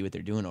got to see what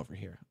they're doing over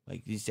here."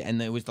 Like,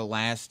 and it was the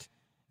last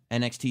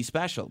NXT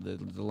special,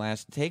 the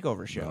last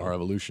Takeover show, Our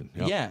Evolution.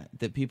 Yep. Yeah,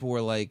 that people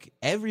were like,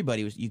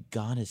 everybody was, "You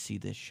got to see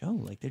this show.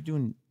 Like, they're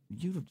doing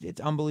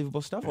it's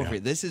unbelievable stuff over here.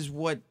 This is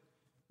what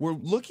we're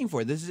looking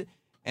for. This is."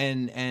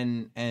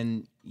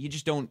 And you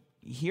just don't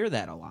hear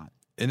that a lot.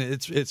 And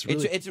it's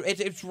really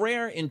it's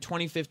rare in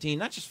 2015,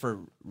 not just for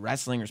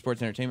wrestling or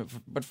sports entertainment,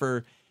 but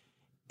for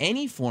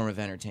any form of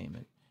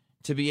entertainment,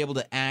 to be able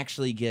to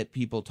actually get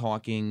people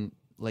talking.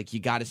 Like,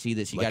 you got to see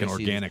this. You like got to an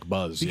see organic this.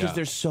 buzz, because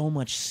there's so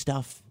much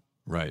stuff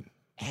right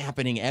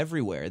happening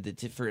everywhere that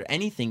for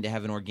anything to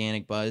have an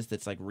organic buzz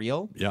that's like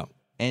real,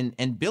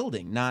 and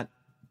building, not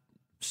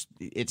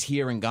it's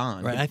here and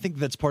gone. Right. I think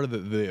that's part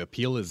of the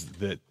appeal, is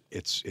that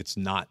it's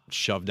not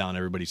shoved down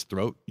everybody's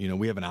throat. You know,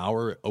 we have an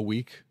hour a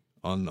week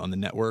on the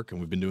network,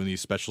 and we've been doing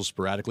these specials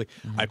sporadically.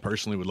 Mm-hmm. I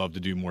personally would love to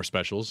do more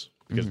specials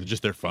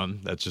because they're fun.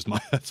 That's just my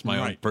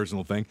own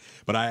personal thing.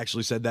 But I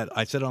actually said that.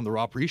 I said it on the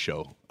Raw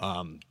pre-show.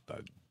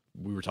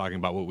 We were talking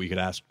about what we could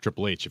ask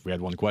Triple H if we had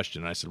one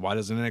question. And I said, why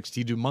doesn't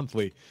NXT do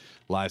monthly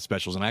live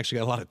specials? And I actually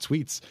got a lot of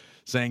tweets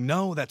saying,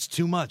 no, that's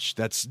too much.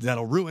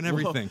 That'll ruin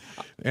everything.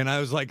 Whoa. And I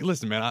was like,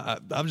 listen, man,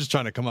 I'm just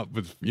trying to come up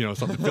with, you know,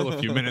 something to fill a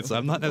few minutes.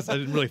 I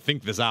didn't really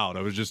think this out.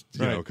 I was just,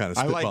 you know, kind of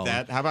spitballing. I like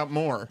that. How about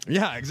more?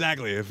 Yeah,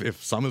 exactly.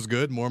 If some is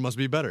good, more must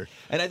be better.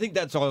 And I think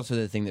that's also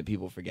the thing that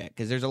people forget,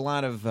 because there's a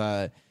lot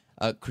of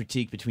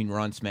critique between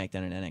Raw and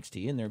SmackDown and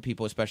NXT. And there are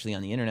people, especially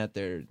on the internet,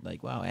 they're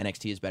like, wow,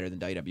 NXT is better than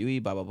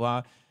WWE, blah, blah,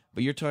 blah.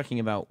 But you're talking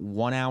about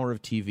 1 hour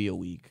of TV a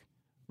week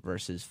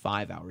versus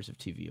 5 hours of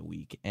TV a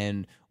week,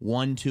 and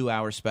 1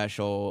 2-hour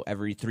special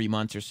every 3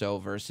 months or so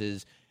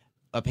versus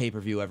a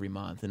pay-per-view every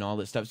month, and all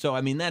this stuff. So,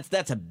 I mean,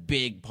 that's a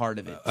big part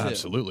of it, too.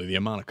 Absolutely. The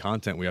amount of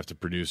content we have to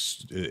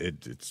produce,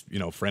 it's, you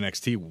know, for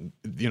NXT,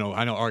 you know,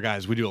 I know our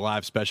guys, we do a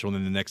live special, and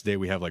then the next day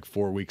we have like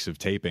 4 weeks of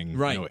taping.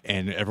 Right. You know,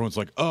 and everyone's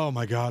like, oh,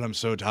 my God, I'm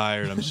so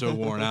tired. I'm so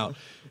worn out.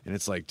 And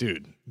it's like,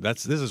 dude,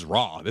 this is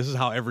Raw. This is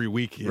how every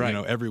week, you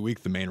know, every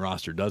week the main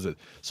roster does it.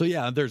 So,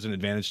 yeah, there's an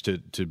advantage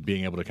to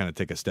being able to kind of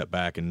take a step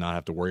back and not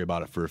have to worry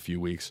about it for a few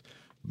weeks.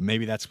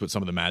 Maybe that's what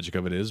some of the magic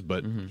of it is,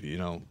 but, you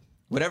know.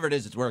 Whatever it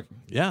is, it's working.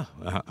 Yeah,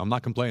 I'm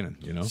not complaining,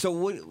 you know.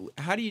 So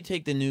how do you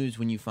take the news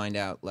when you find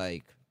out,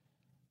 like,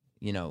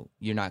 you know,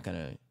 you're not going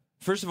to...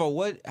 First of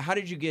all, how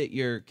did you get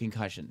your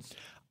concussions?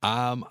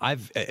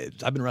 I've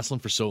been wrestling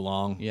for so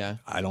long. Yeah.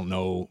 I don't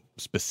know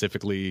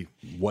specifically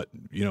what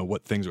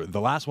things were. The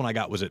last one I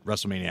got was at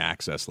WrestleMania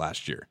Access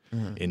last year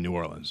in New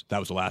Orleans. That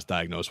was the last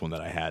diagnosed one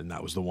that I had, and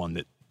that was the one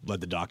that led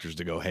the doctors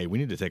to go, hey, we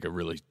need to take a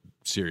really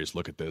serious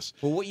look at this.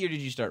 Well, what year did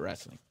you start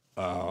wrestling?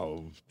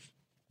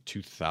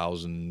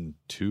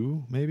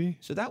 2002, maybe.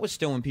 So that was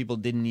still when people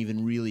didn't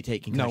even really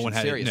take concussions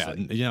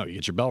seriously. Yeah, you know, you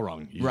get your bell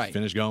rung. You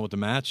finish going with the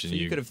match. And so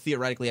you could have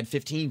theoretically had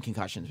 15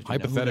 concussions.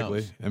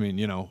 Hypothetically. I mean,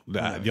 you know,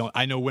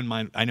 I know when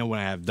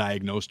I have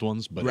diagnosed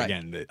ones, but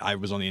again, I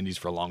was on the indies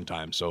for a long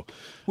time. So,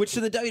 which,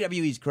 to the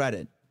WWE's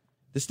credit,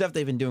 the stuff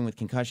they've been doing with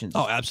concussions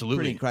is absolutely.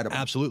 pretty incredible.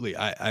 Absolutely.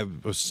 I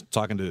was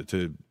talking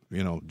to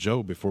you know,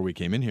 Joe before we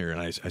came in here,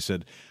 and I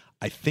said,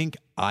 I think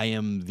I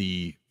am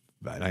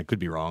and I could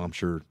be wrong. I'm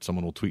sure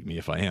someone will tweet me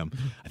if I am.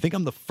 I think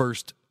I'm the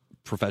first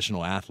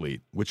professional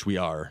athlete, which we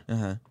are,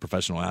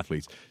 professional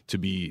athletes, to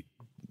be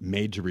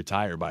made to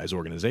retire by his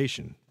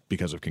organization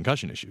because of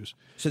concussion issues.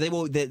 So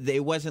they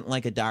wasn't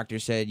like a doctor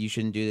said you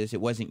shouldn't do this. It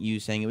wasn't you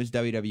saying. It was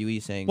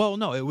WWE saying. Well,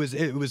 no, it was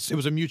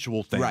a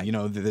mutual thing. Right. You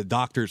know, the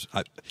doctors.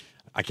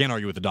 I can't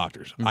argue with the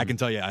doctors. I can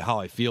tell you how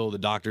I feel. The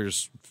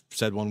doctors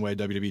said one way.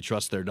 WWE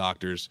trusts their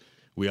doctors.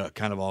 We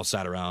kind of all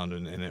sat around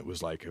and it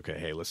was like, okay,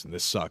 hey, listen,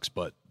 this sucks,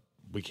 but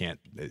we can't.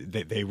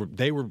 They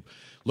were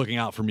looking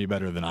out for me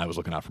better than I was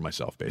looking out for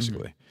myself,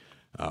 basically,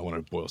 when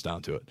it boils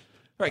down to it.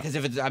 Right, because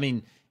if it's, I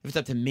mean, if it's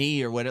up to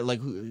me or what,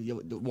 like,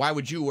 why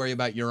would you worry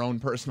about your own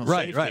personal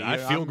safety? Right. I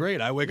feel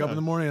great. I wake up in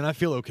the morning and I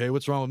feel okay.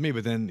 What's wrong with me?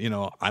 But then,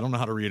 I don't know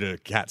how to read a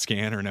CAT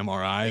scan or an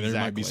MRI. Exactly.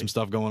 There might be some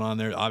stuff going on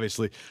there.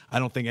 Obviously, I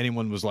don't think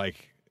anyone was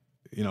like,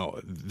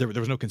 there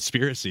was no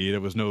conspiracy.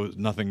 There was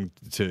nothing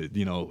to,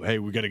 hey,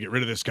 we got to get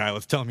rid of this guy.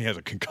 Let's tell him he has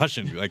a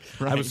concussion. Like,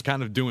 right. I was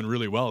kind of doing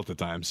really well at the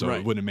time, so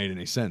it wouldn't have made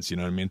any sense. You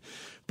know what I mean?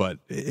 But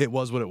it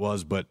was what it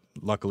was. But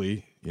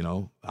luckily,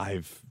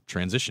 I've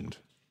transitioned.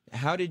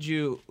 How did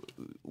you,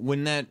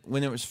 when it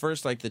was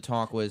first, like, the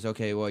talk was,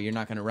 okay, well, you're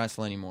not going to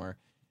wrestle anymore,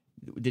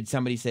 did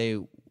somebody say,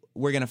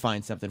 we're going to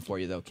find something for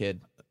you, though,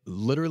 kid?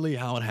 Literally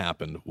how it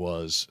happened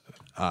was,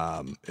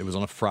 it was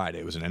on a Friday.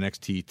 It was an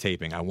NXT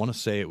taping. I want to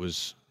say it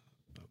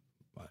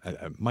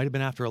might have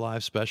been after a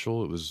live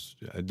special. It was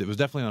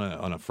definitely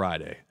on a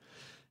Friday.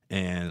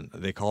 And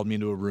they called me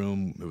into a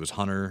room. It was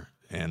Hunter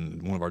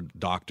and one of our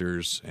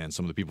doctors and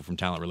some of the people from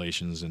Talent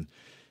Relations, and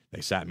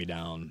they sat me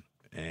down,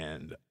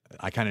 and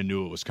I kind of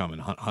knew it was coming.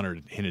 Hunter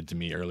hinted to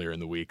me earlier in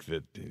the week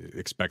that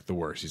expect the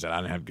worst. He said,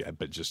 I don't have,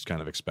 but just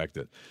kind of expect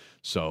it.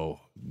 So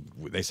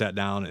they sat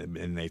down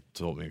and they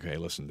told me, okay,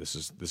 listen, this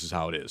is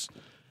how it is.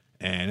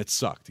 And it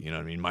sucked. You know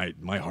what I mean?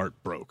 My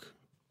heart broke,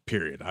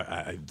 period.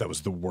 That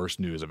was the worst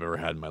news I've ever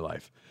had in my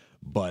life.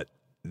 But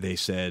they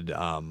said,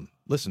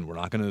 listen, we're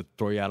not going to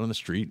throw you out on the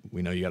street.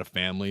 We know you got a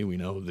family. We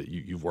know that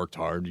you've worked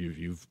hard.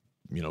 You've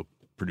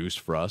produced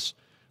for us.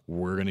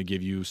 We're going to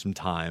give you some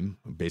time,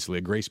 basically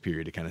a grace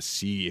period, to kind of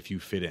see if you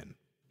fit in.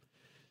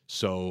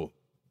 So,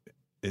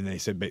 and they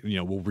said,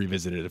 we'll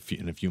revisit it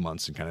in a few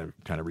months and kind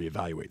of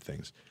reevaluate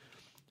things.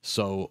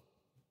 So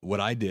what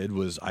I did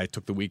was I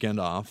took the weekend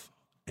off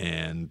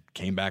and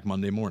came back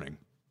Monday morning.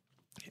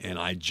 And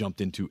I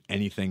jumped into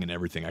anything and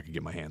everything I could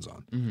get my hands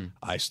on. Mm-hmm.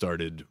 I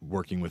started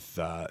working with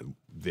the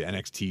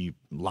NXT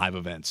live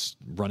events,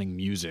 running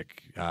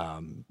music,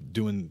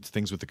 doing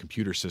things with the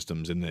computer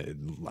systems,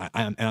 and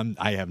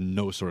I have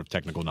no sort of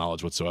technical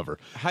knowledge whatsoever.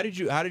 How did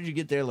you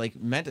get there, like,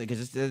 mentally?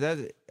 Because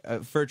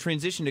for a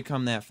transition to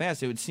come that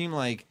fast, it would seem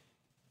like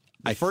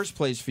the first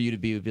place for you to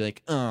be would be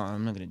like, oh,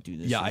 I'm not going to do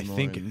this. Yeah, anymore.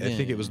 I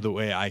think it was the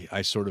way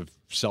I sort of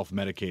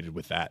self-medicated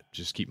with that,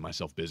 just keep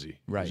myself busy.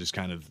 Right. Just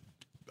kind of.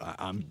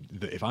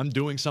 If I'm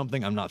doing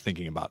something, I'm not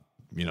thinking about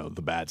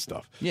the bad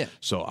stuff. Yeah.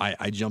 So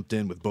I jumped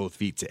in with both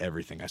feet to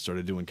everything. I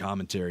started doing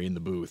commentary in the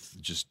booth.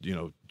 Just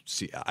literally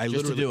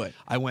to do it.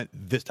 I went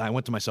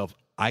to myself.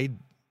 I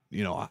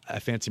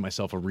fancy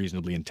myself a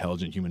reasonably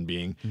intelligent human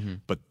being,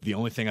 but the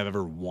only thing I've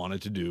ever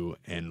wanted to do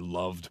and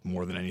loved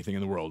more than anything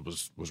in the world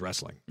was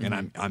wrestling. Mm-hmm.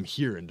 And I'm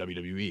here in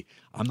WWE.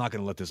 I'm not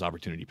going to let this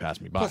opportunity pass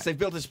me by. Plus, they've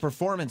built this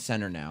performance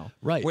center now,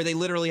 right, where they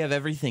literally have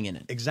everything in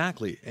it.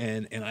 Exactly.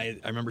 And I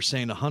remember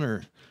saying to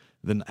Hunter,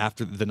 then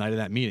after the night of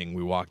that meeting,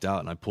 we walked out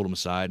and I pulled him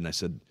aside and I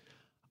said,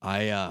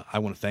 I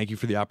want to thank you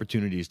for the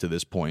opportunities to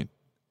this point,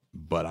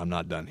 but I'm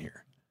not done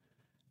here.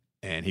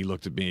 And he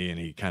looked at me and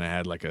he kind of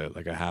had like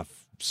a half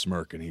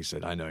smirk and he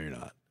said, I know you're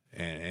not.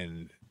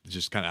 And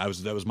just kind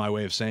of, that was my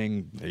way of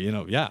saying,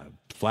 yeah,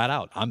 flat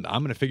out, I'm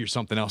going to figure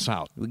something else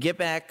out. We'll get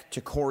back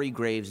to Corey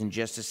Graves in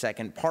just a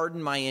second.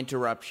 Pardon my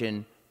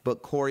interruption,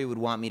 but Corey would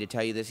want me to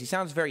tell you this. He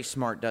sounds very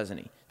smart, doesn't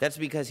he? That's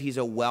because he's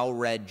a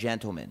well-read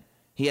gentleman.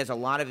 He has a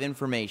lot of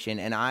information,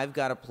 and I've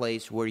got a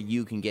place where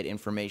you can get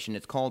information.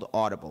 It's called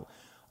Audible.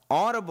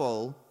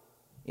 Audible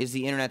is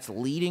the internet's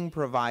leading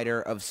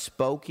provider of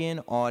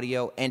spoken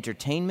audio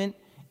entertainment,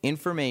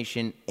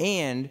 information,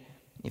 and,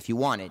 if you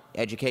want it,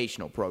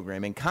 educational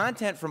programming.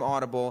 Content from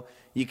Audible,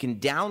 you can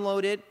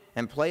download it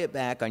and play it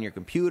back on your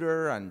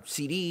computer, on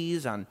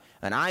CDs, on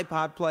an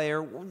iPod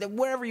player,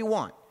 wherever you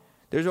want.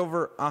 There's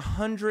over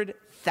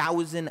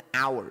 100,000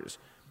 hours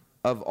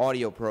of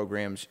audio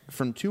programs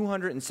from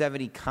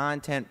 270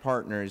 content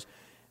partners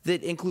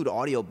that include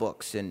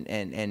audiobooks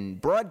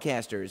and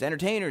broadcasters,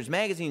 entertainers,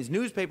 magazines,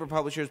 newspaper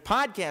publishers,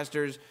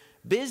 podcasters,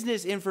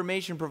 business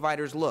information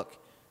providers.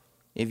 Look,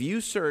 if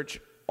you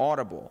search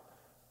Audible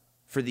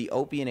for the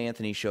Opie and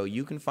Anthony Show,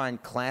 you can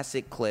find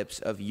classic clips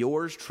of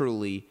yours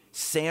truly,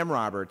 Sam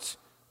Roberts,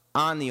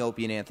 on the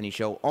Opie and Anthony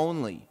Show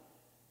only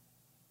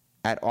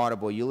at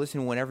Audible. You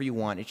listen whenever you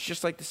want. It's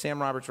just like the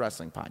Sam Roberts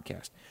Wrestling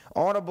Podcast.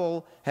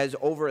 Audible has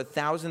over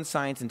 1,000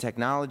 science and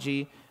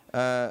technology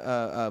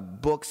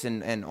books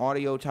and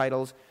audio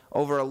titles,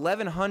 over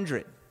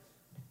 1,100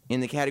 in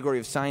the category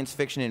of science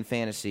fiction and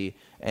fantasy,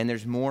 and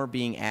there's more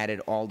being added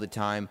all the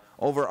time.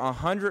 Over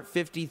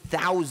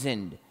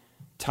 150,000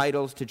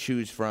 titles to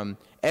choose from.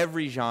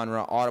 Every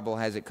genre, Audible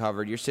has it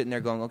covered. You're sitting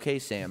there going, okay,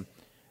 Sam,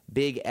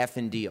 big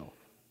effing deal.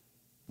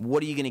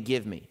 What are you going to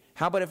give me?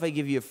 How about if I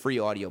give you a free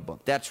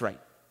audiobook? That's right.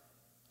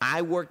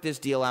 I worked this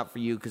deal out for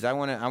you because I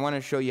want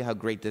to show you how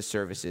great this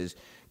service is.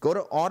 Go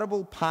to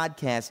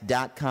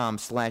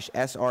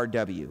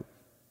audiblepodcast.com/SRW,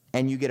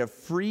 and you get a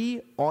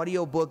free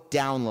audiobook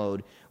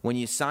download when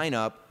you sign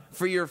up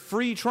for your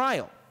free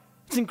trial.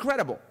 It's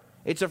incredible.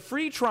 It's a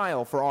free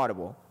trial for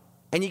Audible,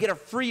 and you get a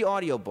free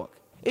audiobook.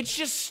 It's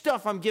just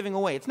stuff I'm giving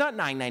away. It's not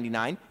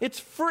 $9.99. It's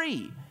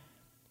free.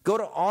 Go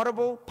to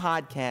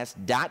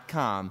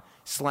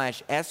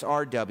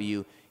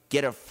audiblepodcast.com/SRW.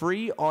 Get a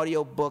free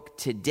audiobook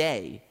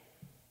today.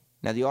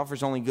 Now, the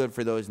offer's only good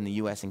for those in the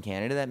U.S. and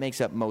Canada. That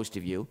makes up most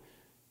of you.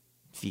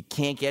 If you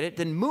can't get it,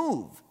 then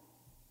move.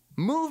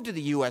 Move to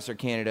the U.S. or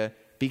Canada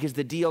because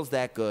the deal's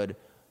that good.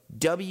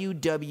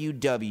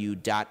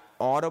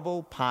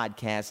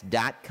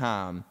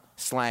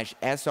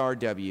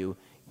 www.audiblepodcast.com/SRW.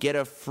 Get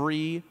a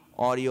free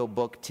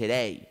audiobook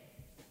today.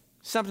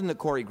 Something that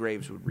Corey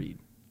Graves would read.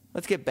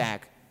 Let's get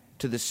back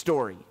to the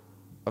story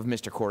of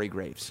Mr. Corey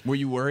Graves. Were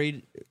you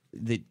worried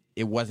that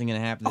it wasn't going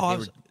to happen?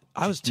 That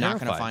I was not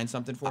terrified. going to find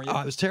something for you?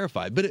 I was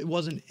terrified, but it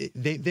wasn't.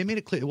 They made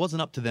it clear it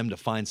wasn't up to them to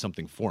find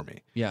something for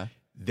me. Yeah.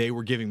 They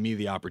were giving me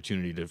the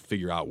opportunity to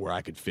figure out where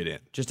I could fit in.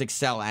 Just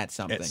excel at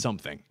something. At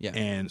something. Yeah.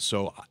 And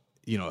so,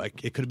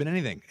 it could have been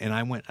anything. And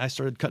I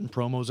started cutting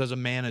promos as a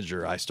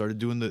manager. I started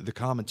doing the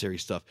commentary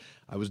stuff.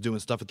 I was doing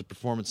stuff at the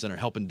Performance Center,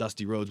 helping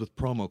Dusty Rhodes with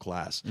promo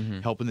class,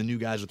 helping the new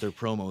guys with their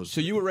promos.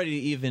 So you were ready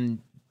to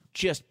even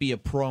just be a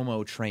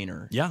promo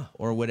trainer. Yeah.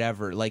 Or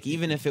whatever. Like,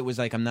 even if it was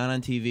like, I'm not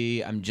on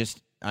TV,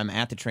 I'm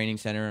at the training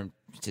center,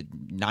 it's a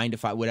 9 to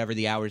 5, whatever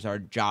the hours are,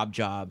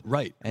 job.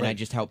 Right. And I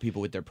just help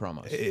people with their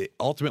promos.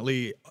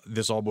 Ultimately,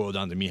 this all boiled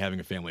down to me having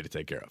a family to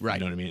take care of. Right.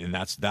 You know what I mean? And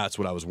that's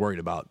what I was worried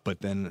about.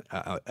 But then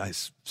I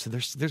said,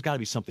 there's got to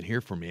be something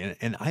here for me.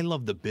 And I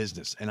love the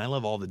business, and I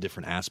love all the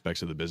different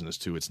aspects of the business,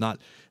 too. It's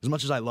not, as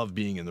much as I love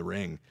being in the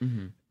ring,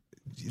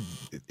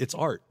 it's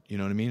art. You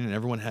know what I mean? And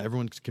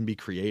everyone can be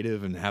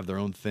creative and have their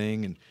own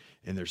thing.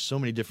 And there's so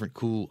many different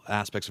cool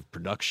aspects of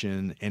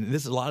production. And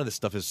a lot of this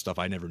stuff is stuff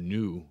I never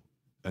knew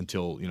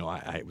until,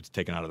 I was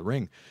taken out of the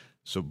ring.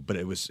 So, but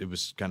it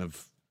was kind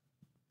of,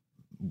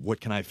 what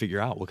can I figure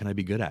out? What can I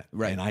be good at?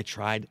 Right. And I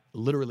tried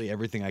literally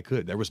everything I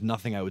could. There was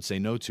nothing I would say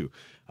no to.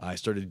 I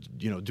started,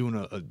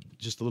 doing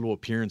just a little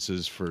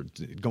appearances for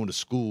going to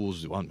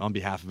schools on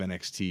behalf of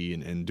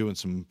NXT and doing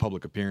some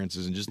public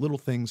appearances and just little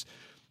things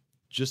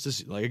just to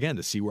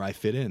see where I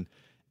fit in.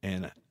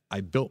 And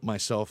I built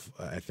myself,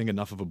 I think,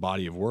 enough of a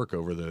body of work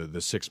over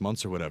the 6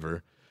 months or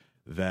whatever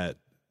that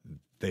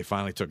they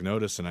finally took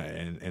notice, and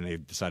they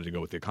decided to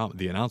go with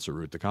the announcer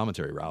route, the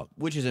commentary route.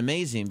 Which is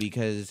amazing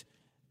because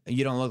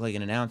you don't look like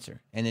an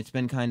announcer. And it's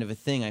been kind of a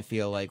thing, I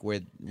feel like,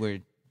 where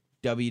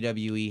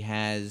WWE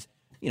has,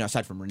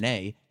 aside from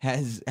Renee,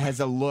 has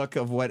a look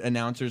of what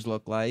announcers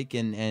look like,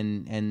 and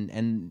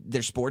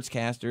they're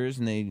sportscasters,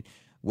 and they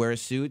wear a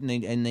suit,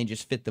 and they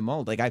just fit the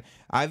mold. Like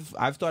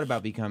I've thought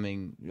about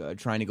becoming,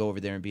 trying to go over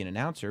there and be an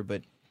announcer,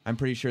 but I'm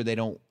pretty sure they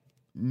don't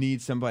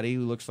need somebody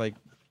who looks like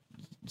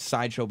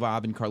Sideshow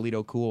Bob and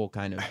Carlito Cool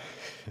kind of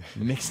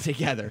mixed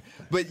together.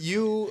 But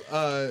you,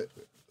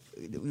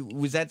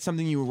 was that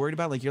something you were worried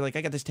about? Like, you're like,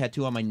 I got this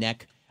tattoo on my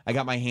neck, I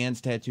got my hands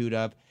tattooed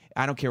up,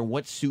 I don't care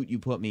what suit you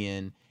put me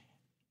in,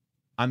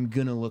 I'm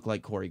gonna look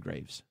like Corey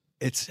Graves.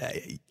 It's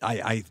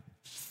I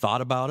thought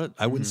about it.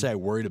 I wouldn't say I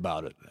worried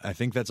about it. I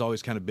think that's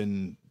always kind of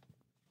been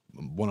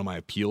one of my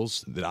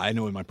appeals that I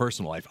know in my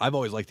personal life. I've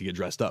always liked to get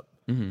dressed up.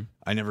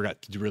 I never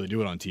got to really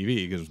do it on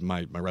TV because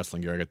my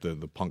wrestling gear, I got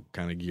the punk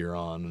kind of gear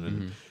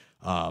on,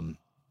 and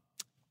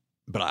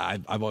but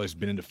I've always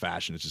been into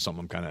fashion. It's just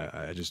something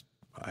I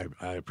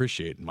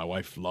appreciate. And my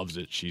wife loves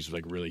it. She's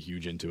like really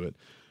huge into it.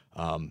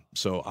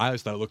 So I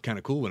always thought it looked kind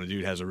of cool when a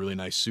dude has a really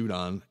nice suit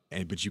on,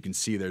 but you can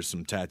see there's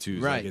some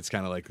tattoos. Right. Like, it's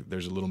kind of like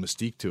there's a little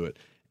mystique to it.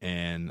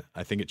 And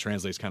I think it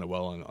translates kind of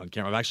well on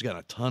camera. I've actually got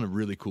a ton of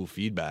really cool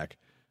feedback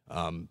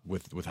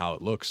with how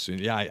it looks. And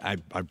yeah,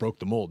 I broke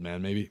the mold,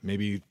 man.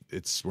 Maybe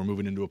we're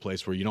moving into a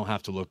place where you don't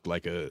have to look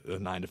like a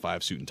 9 to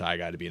 5 suit and tie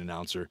guy to be an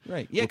announcer.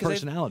 Right. Yeah. We're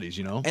personalities,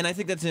 And I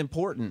think that's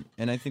important.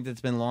 And I think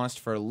that's been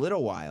lost for a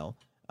little while.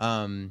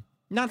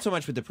 Not so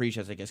much with the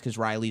pre-shows, I guess, because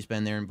Riley's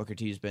been there and Booker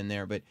T's been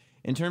there. But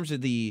in terms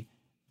of the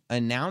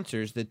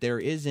announcers, that there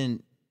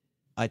isn't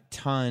a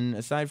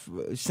ton,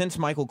 since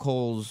Michael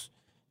Cole's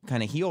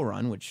kind of heel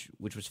run, which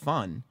was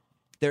fun,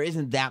 there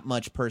isn't that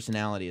much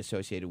personality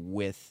associated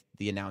with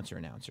the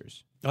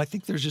announcers. I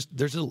think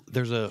there's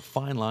a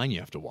fine line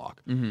you have to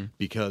walk,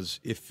 because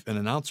if an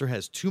announcer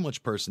has too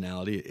much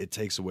personality, it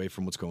takes away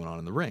from what's going on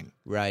in the ring.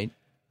 Right.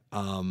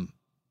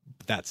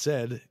 That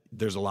said,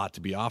 there's a lot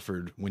to be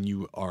offered when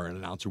you are an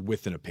announcer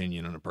with an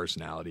opinion and a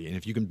personality, and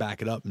if you can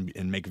back it up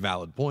and make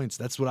valid points,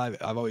 that's what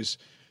I've always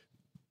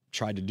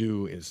tried to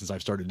do since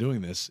I've started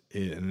doing this.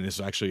 And this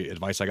is actually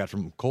advice I got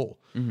from Cole.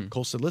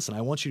 Cole said, "Listen,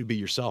 I want you to be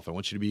yourself. I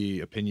want you to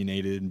be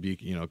opinionated and be,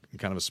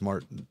 kind of a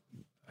smart."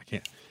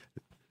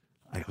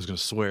 I was going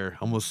to swear.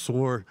 I almost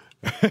swore.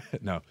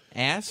 No.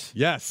 Ass?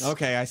 Yes.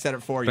 Okay, I said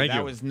it for you. Thank that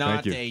you. was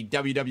not a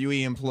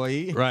WWE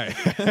employee. Right.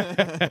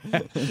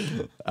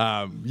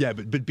 Yeah,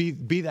 but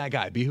be that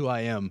guy. Be who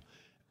I am.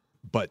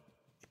 But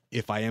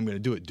if I am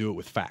going to do it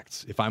with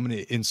facts. If I'm going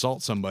to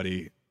insult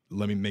somebody,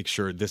 let me make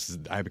sure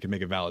I can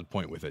make a valid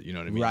point with it. You know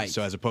what I mean? Right.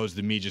 So as opposed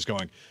to me just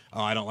going,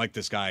 "Oh, I don't like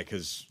this guy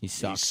because he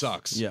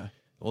sucks." Yeah.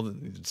 Well,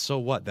 so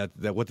what?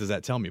 That what does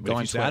that tell me? But if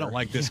you say, "I don't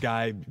like this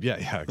guy,"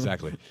 yeah,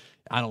 exactly.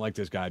 I don't like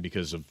this guy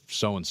because of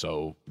so and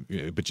so,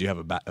 but you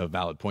have a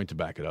valid point to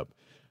back it up.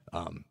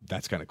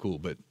 That's kind of cool.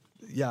 But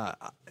yeah,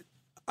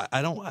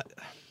 I don't.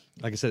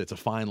 like I said, it's a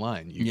fine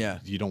line.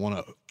 You don't want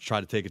to try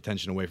to take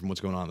attention away from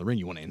what's going on in the ring.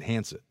 You want to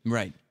enhance it.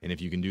 Right. And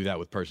if you can do that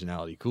with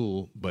personality,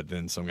 cool. But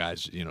then some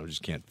guys,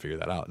 just can't figure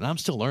that out. And I'm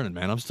still learning,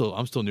 man. I'm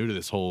still new to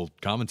this whole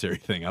commentary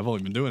thing. I've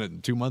only been doing it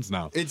in 2 months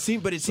now. It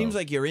seems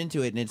like you're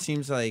into it, and it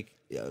seems like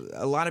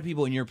a lot of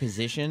people in your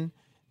position,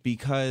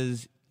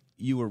 because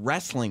you were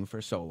wrestling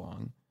for so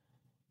long,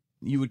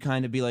 you would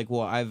kind of be like,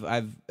 well,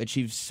 I've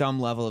achieved some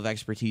level of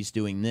expertise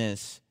doing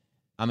this.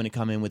 I'm going to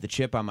come in with a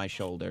chip on my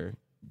shoulder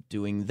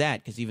doing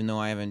that, because even though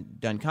I haven't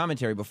done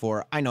commentary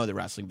before, I know the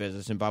wrestling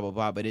business and blah, blah,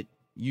 blah. But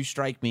you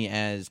strike me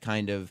as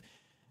kind of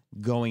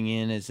going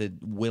in as a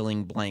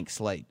willing blank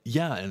slate.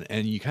 Yeah,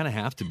 and you kind of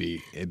have to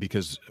be,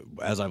 because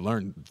as I've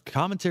learned,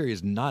 commentary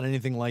is not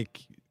anything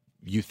like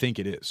you think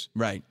it is.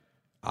 Right.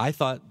 I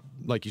thought,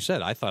 like you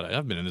said, I've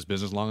been in this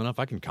business long enough,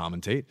 I can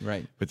commentate.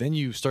 Right. But then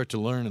you start to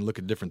learn and look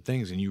at different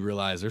things, and you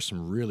realize there's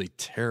some really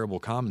terrible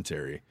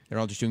commentary. They're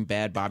all just doing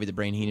bad Bobby the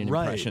Brain Heenan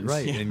impressions.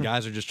 Right, and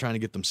guys are just trying to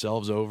get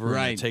themselves over,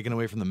 right, and they're taken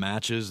away from the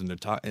matches, and they're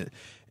talking.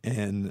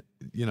 And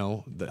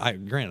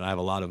granted, I have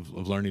a lot of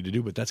learning to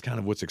do, but that's kind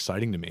of what's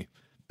exciting to me.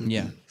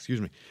 Yeah.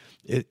 Excuse me.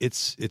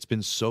 It's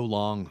been so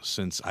long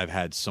since I've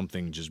had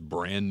something just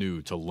brand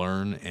new to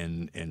learn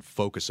and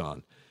focus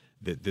on,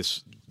 that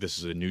this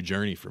is a new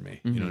journey for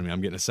me. You know what I mean? I'm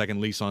getting a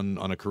second lease on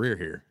a career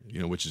here,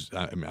 which is,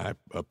 I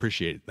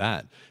appreciate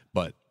that,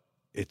 but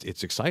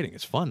it's exciting.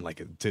 It's fun.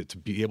 Like to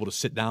be able to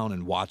sit down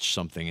and watch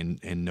something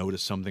and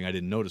notice something I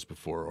didn't notice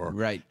before, or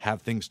right,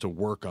 have things to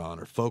work on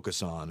or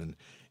focus on. And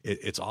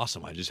it's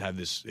awesome. I just have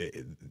this,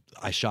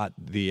 I shot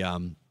the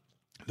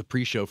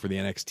pre-show for the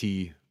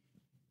NXT,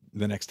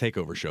 the next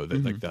takeover show,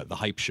 that like the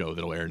hype show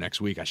that'll air next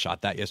week. I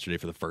shot that yesterday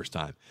for the first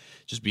time.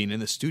 Just being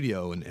in the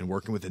studio and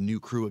working with a new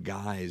crew of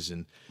guys,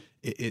 and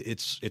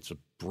it's a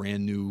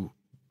brand new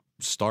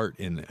start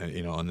in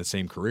on the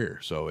same career.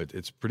 So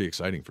it's pretty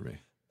exciting for me.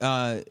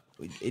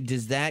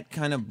 Does that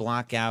kind of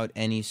block out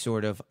any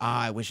sort of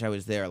I wish I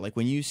was there? Like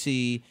when you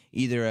see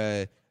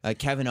either a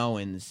Kevin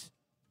Owens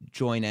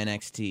join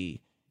NXT,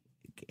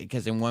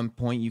 because at one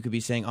point you could be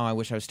saying, oh, I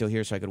wish I was still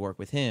here so I could work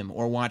with him,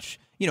 or watch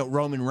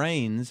Roman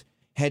Reigns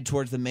head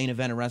towards the main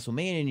event of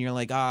WrestleMania, and you're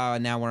like,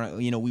 now we're,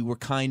 we were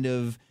kind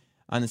of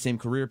on the same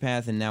career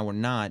path, and now we're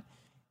not.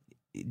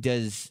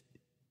 Does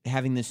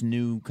having this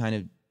new kind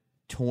of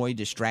toy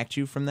distract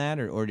you from that,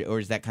 or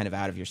is that kind of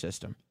out of your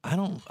system? I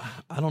don't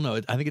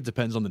know. I think it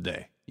depends on the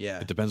day.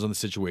 Yeah, it depends on the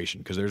situation,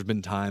 because there's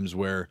been times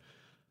where,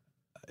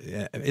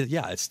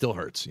 it still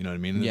hurts. You know what I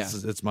mean? Yeah.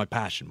 It's my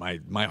passion.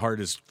 My heart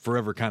is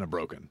forever kind of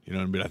broken. You know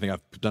what I mean? I think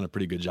I've done a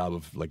pretty good job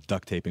of like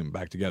duct taping it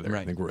back together.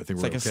 Right. I think we're like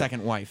okay. A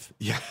second wife.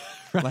 Yeah.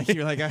 Right. Like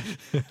you're like, I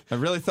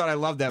really thought I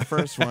loved that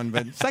first one,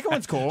 but second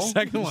one's cool.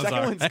 Second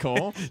one's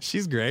cool.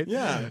 She's great.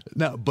 Yeah.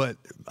 No, but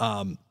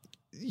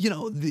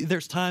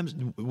there's times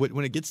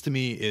when it gets to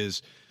me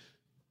is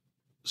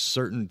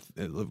certain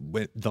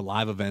the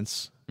live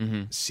events.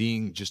 Mm-hmm.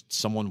 Seeing just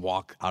someone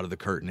walk out of the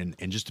curtain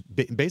and just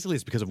basically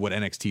it's because of what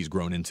NXT's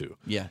grown into.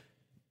 Yeah.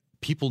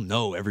 People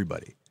know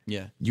everybody.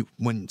 Yeah.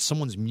 When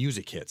someone's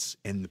music hits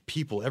and the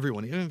people,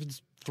 everyone, even if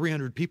it's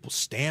 300 people,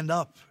 stand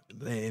up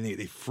and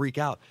they freak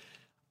out.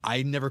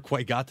 I never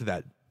quite got to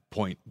that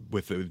point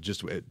with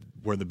just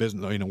where the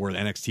business, where the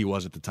NXT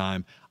was at the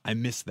time. I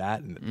missed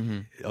that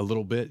a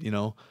little bit,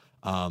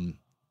 and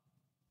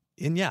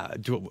yeah,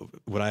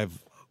 would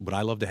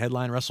I love to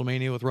headline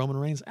WrestleMania with Roman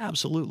Reigns?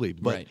 Absolutely.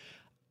 But right.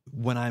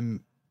 When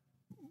I'm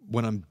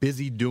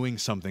busy doing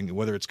something,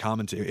 whether it's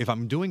commentary, if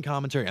I'm doing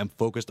commentary, I'm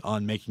focused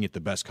on making it the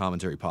best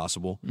commentary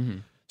possible. Mm-hmm.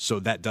 So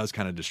that does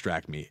kind of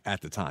distract me at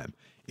the time.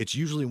 It's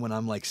usually when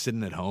I'm like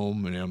sitting at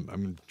home and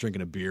I'm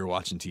drinking a beer,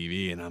 watching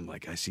TV, and I'm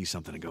like, I see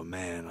something and go,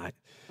 man,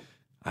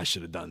 I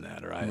should have done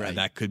that, or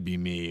that could be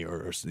me,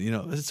 or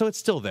so it's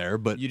still there,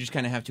 but you just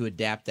kind of have to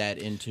adapt that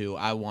into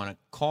I want to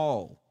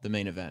call the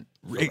main event.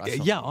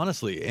 Yeah,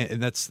 honestly,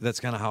 and that's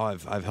kind of how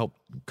I've helped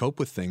cope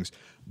with things.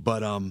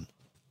 But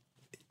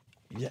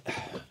yeah,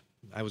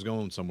 I was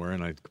going somewhere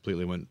and I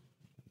completely went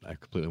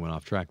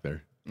off track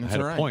there. That's I had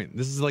all a right. point.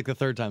 This is like the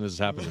third time this has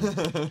happened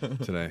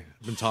today.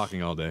 I've been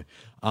talking all day.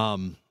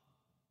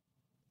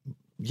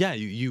 Yeah,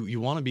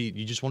 you want to be,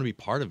 you just want to be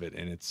part of it,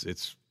 and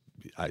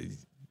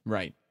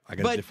right. I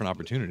got a different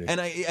opportunity. And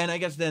I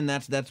guess then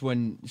that's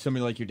when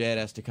somebody like your dad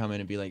has to come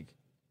in and be like,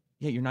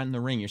 yeah, you're not in the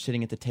ring. You're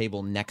sitting at the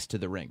table next to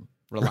the ring.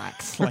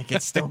 Relax. Like,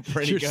 it's still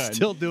pretty good. You're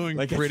still doing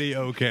pretty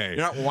okay.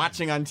 You're not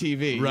watching on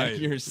TV. Right.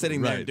 You're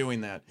sitting there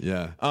doing that.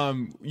 Yeah.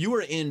 You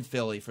were in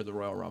Philly for the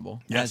Royal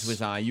Rumble, yes, as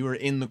was I. You were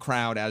in the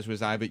crowd, as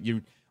was I, but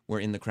you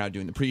were in the crowd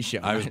doing the pre-show.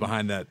 I was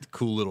behind that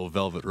cool little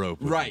velvet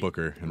rope with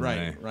Booker and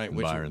Renee and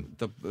which Byron.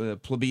 The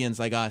plebeians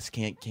like us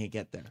can't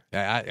get there.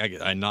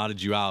 I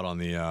nodded you out on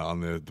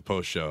the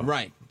post show.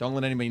 Right. Don't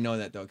let anybody know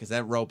that, though, because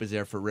that rope is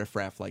there for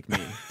riffraff like me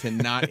to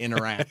not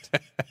interact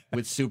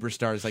with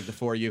superstars like the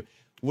four of you.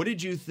 What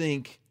did you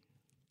think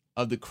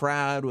of the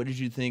crowd? What did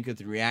you think of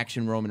the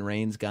reaction Roman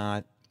Reigns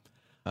got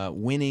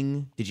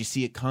winning? Did you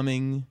see it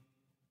coming?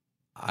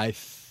 I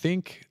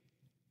think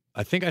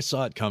I think I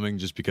saw it coming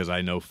just because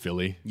I know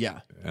Philly.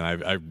 Yeah.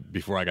 And I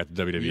before I got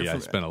to WWE, I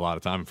spent a lot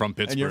of time from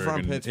Pittsburgh. And you're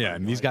from Pittsburgh. Yeah,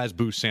 and these guys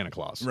boo Santa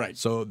Claus. Right.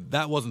 So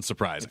that wasn't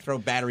surprising. Throw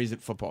batteries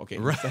at football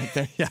games.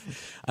 Right. Yeah.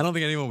 I don't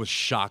think anyone was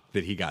shocked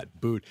that he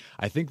got booed.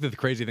 I think that the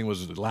crazy thing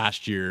was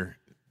last year,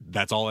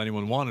 that's all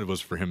anyone wanted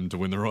was for him to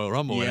win the Royal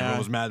Rumble, and everyone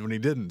was mad when he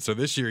didn't. So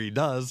this year he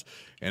does,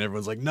 and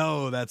everyone's like,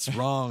 no, that's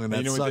wrong, and that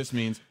you know sucks. what this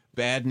means?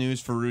 Bad news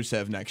for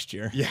Rusev next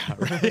year. Yeah,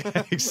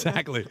 right.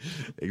 Exactly.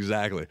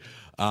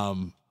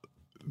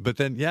 But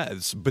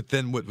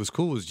then what was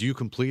cool was you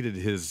completed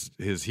his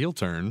heel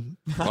turn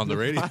on the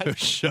radio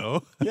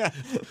show. Yeah,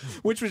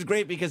 which was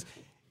great because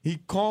he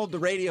called the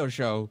radio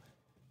show,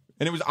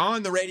 and it was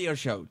on the radio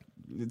show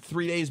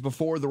 3 days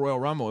before the Royal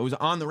Rumble. It was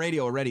on the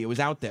radio already. It was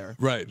out there.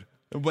 Right.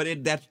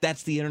 But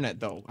that's the internet,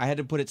 though. I had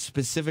to put it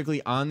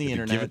specifically on the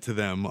internet. Give it to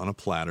them on a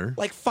platter.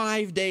 Like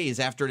 5 days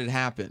after it had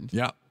happened.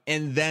 Yeah.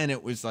 And then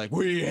it was like,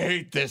 we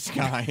hate this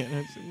guy. And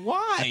I said,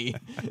 why?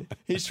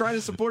 He's trying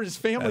to support his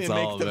family and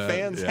make the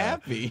fans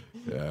happy.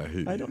 Yeah,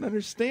 I don't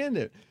understand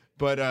it.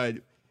 But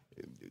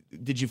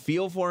did you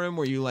feel for him?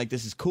 Were you like,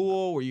 this is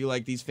cool? Were you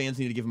like, these fans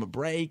need to give him a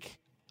break?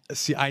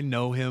 See, I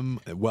know him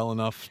well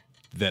enough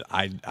that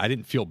I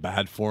didn't feel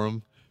bad for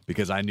him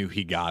because I knew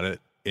he got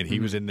it. And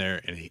he was in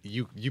there, and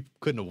you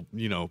couldn't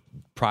have,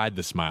 pried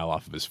the smile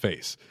off of his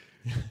face.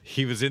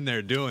 He was in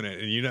there doing it,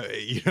 and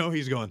you know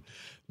he's going,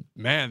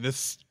 man,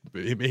 this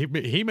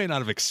he may not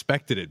have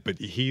expected it, but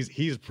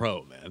he's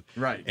pro, man.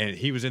 Right. And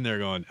he was in there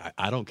going,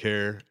 I don't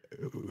care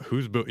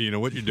who's what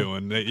you're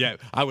doing. Yeah,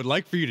 I would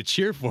like for you to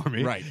cheer for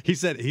me. Right. He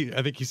said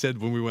I think he said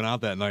when we went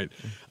out that night,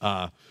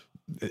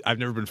 I've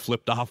never been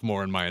flipped off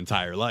more in my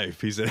entire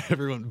life. He said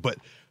everyone, but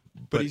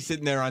he's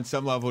sitting there on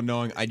some level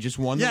knowing, I just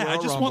won the Royal Rumble. Yeah,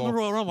 I just won the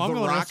Royal Rumble. I'm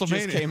going to WrestleMania. The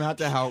Rock just came out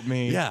to help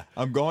me. Yeah.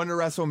 I'm going to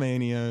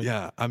WrestleMania.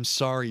 Yeah, I'm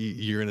sorry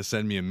you're going to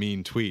send me a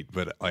mean tweet,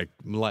 but like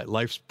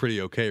life's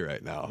pretty okay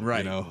right now.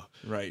 Right.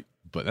 Right.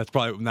 But that's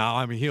probably, now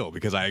I'm a heel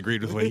because I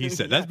agreed with what he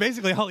said. That's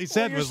basically all he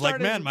said was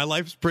like, man, my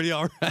life's pretty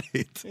all right.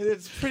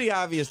 It's pretty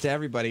obvious to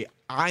everybody.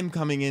 I'm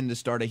coming in to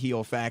start a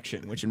heel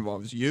faction, which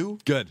involves you.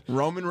 Good.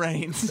 Roman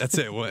Reigns. That's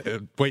it.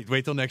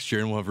 Wait till next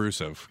year and we'll have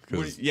Rusev.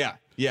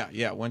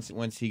 Yeah.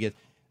 Once he gets...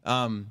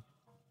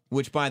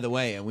 which, by the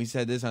way, and we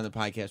said this on the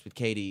podcast with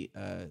Katie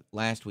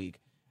last week,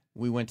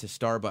 we went to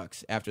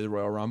Starbucks after the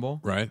Royal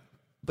Rumble. Right.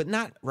 But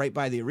not right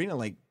by the arena,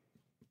 like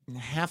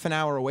half an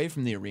hour away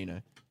from the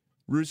arena.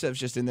 Rusev's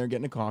just in there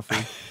getting a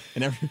coffee.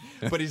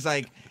 But he's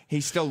like, he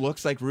still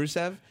looks like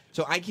Rusev.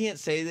 So I can't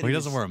say that he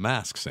doesn't wear a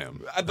mask,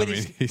 Sam. But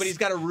he's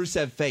got a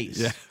Rusev face.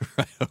 Yeah,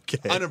 right,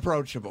 okay.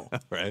 Unapproachable.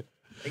 Right.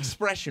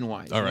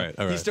 Expression-wise. All right.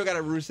 He's still got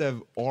a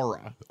Rusev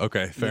aura.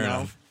 Okay, fair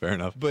enough.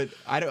 But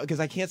because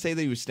I can't say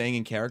that he was staying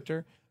in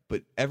character,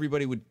 but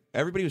everybody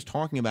was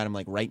talking about him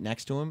like right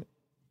next to him,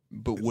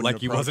 but wouldn't like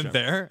he wasn't him.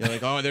 there. They're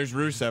like, oh, there's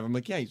Rusev. I'm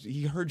like, yeah,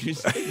 he heard you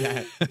say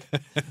that.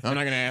 I'm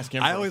not gonna ask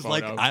him. I always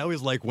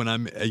like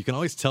when you can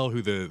always tell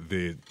who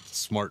the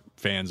smart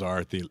fans are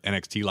at the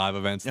NXT live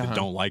events that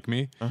don't like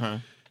me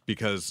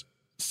because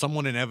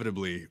someone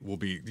inevitably will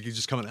be. You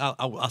just come in.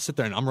 I'll sit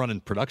there and I'm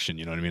running production.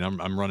 You know what I mean?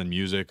 I'm running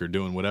music or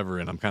doing whatever,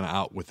 and I'm kind of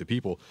out with the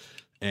people.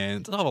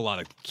 And I'll have a lot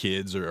of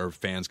kids or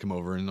fans come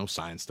over and they'll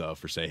sign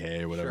stuff or say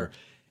hey or whatever. Sure.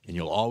 And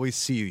you'll always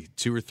see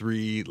 2 or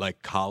 3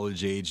 like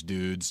college age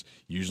dudes,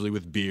 usually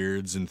with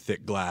beards and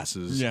thick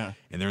glasses. Yeah.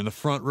 And they're in the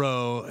front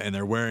row and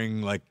they're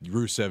wearing like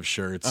Rusev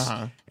shirts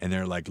and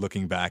they're like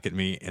looking back at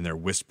me and they're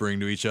whispering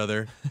to each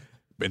other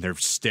and they're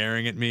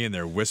staring at me and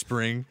they're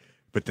whispering,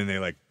 but then they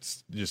like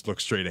just look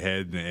straight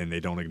ahead and they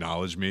don't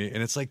acknowledge me.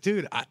 And it's like,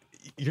 dude,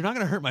 you're not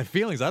going to hurt my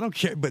feelings. I don't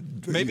care. But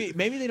maybe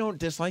they don't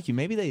dislike you.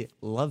 Maybe they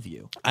love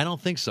you. I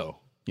don't think so.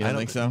 You don't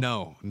think so?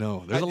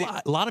 No. There's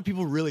a lot of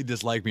people really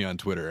dislike me on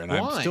Twitter, and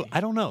why?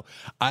 I don't know.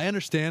 I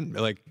understand.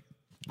 Like,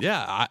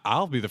 yeah,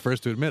 I'll be the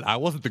first to admit I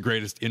wasn't the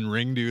greatest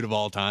in-ring dude of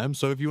all time.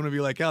 So if you want to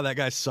be like, oh, that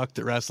guy sucked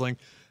at wrestling,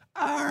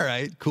 all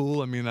right,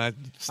 cool. I mean, I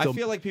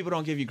feel like people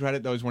don't give you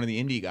credit though as one of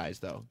the indie guys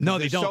though. No,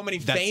 they don't. So many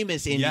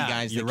famous indie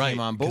guys that came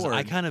on board.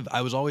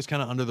 I was always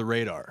kind of under the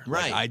radar.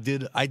 Right.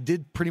 Like, I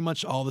did pretty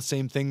much all the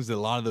same things that a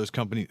lot of those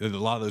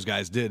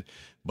guys did,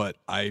 but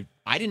I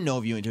didn't know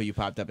of you until you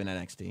popped up in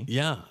NXT.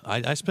 Yeah,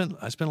 I spent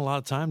a lot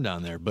of time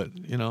down there, but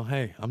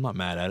hey, I'm not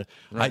mad at it.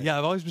 Right.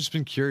 I've always just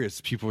been curious.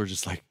 People were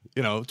just like,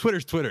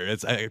 Twitter's Twitter.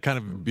 I kind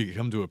of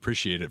become to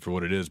appreciate it for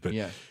what it is, but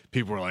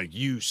people were like,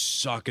 you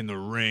suck in the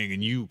ring,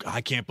 and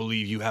I can't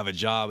believe you have a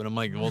job, and I'm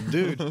like, well,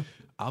 dude.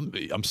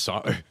 I'm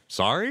sorry.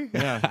 Sorry?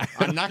 Yeah.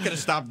 I'm not going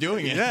to stop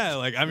doing it. Yeah,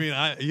 like I mean,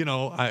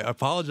 I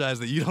apologize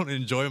that you don't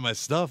enjoy my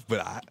stuff, but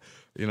I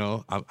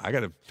got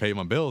to pay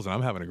my bills and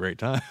I'm having a great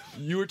time.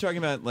 You were talking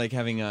about like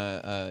having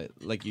a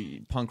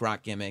punk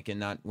rock gimmick and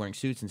not wearing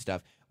suits and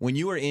stuff. When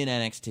you were in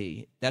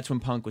NXT, that's when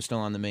Punk was still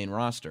on the main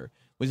roster.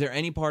 Was there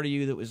any part of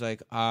you that was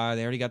like, they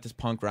already got this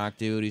punk rock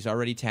dude, he's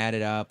already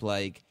tatted up,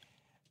 like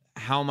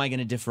how am I going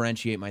to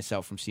differentiate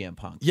myself from CM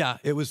Punk? Yeah,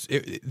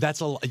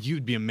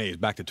 you'd be amazed,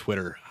 back to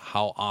Twitter,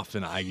 how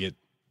often I get,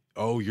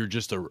 oh, you're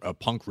just a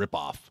Punk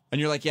ripoff.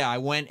 And you're like, yeah, I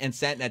went and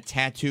sat in a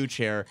tattoo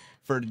chair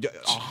for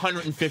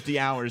 150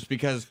 hours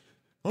because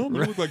Oh, you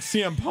look like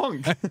CM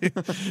Punk.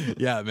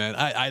 Yeah, man.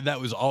 I that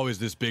was always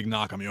this big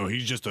knock on me. Oh,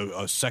 he's just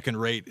a second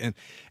rate.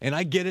 And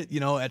I get it,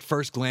 at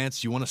first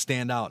glance, you want to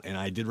stand out. And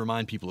I did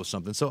remind people of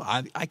something. So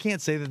I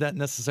can't say that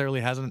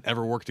necessarily hasn't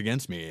ever worked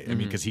against me. I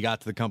mean, because he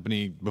got to the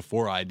company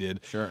before I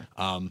did. Sure.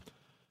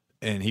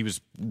 And he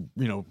was,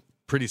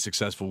 pretty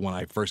successful when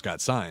I first got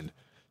signed.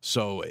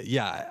 So,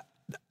 yeah,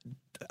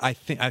 I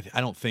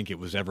don't think it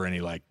was ever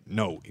any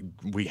no,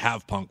 we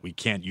have Punk, we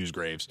can't use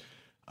Graves.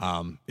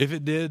 If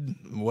it did,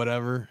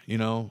 whatever,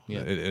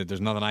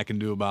 there's nothing I can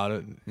do about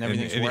it.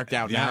 Everything's worked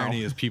out now. The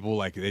irony is people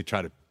they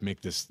try to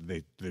make this,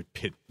 they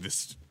pit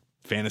this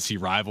fantasy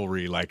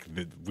rivalry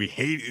we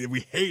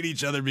hate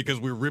each other because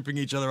we're ripping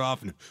each other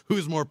off and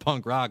who's more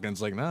punk rock, and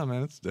it's like, nah,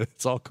 man,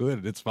 it's all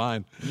good, it's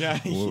fine. Yeah,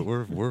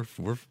 we're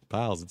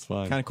pals, it's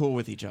fine. Kind of cool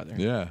with each other.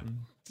 Yeah,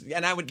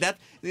 and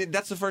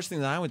that's the first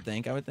thing that I would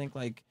think. I would think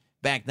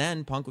back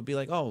then Punk would be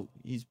like, oh,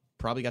 he's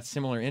probably got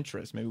similar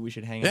interests. Maybe we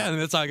should hang out. Yeah,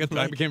 and that's how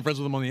I became friends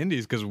with him on the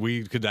Indies, because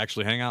we could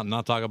actually hang out and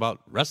not talk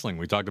about wrestling.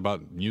 We talked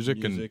about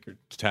music and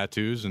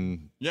tattoos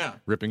and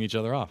ripping each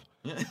other off.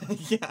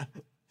 Yeah.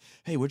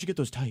 Hey, where'd you get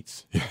those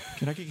tights?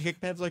 Can I get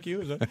kick pads like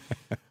you?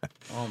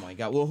 Oh my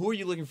God. Well, who are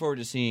you looking forward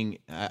to seeing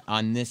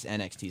on this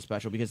NXT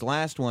special? Because the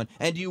last one,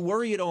 and do you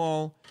worry at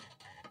all?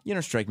 You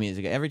don't strike me as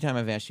a guy. Every time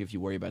I've asked you if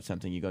you worry about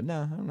something, you go,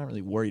 no, I'm not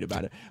really worried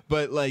about it.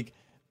 But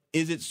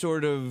is it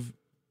sort of,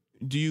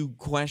 do you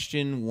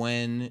question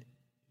when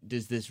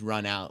does this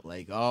run out?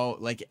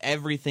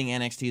 Everything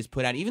NXT has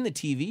put out, even the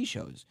TV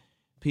shows,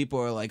 people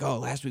are like, oh,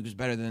 last week was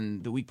better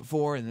than the week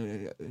before,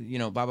 and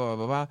blah blah blah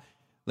blah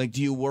blah.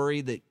 Do you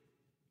worry that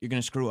you're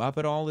going to screw up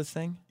at all this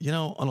thing?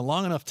 On a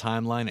long enough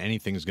timeline,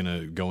 anything's going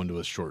to go into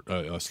a short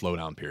a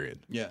slowdown period.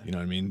 Yeah, you know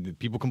what I mean.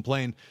 People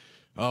complain,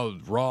 oh,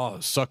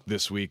 Raw sucked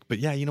this week, but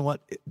yeah, you know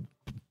what?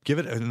 Give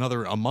it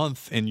a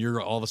month, and you're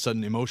all of a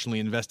sudden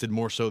emotionally invested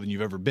more so than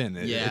you've ever been.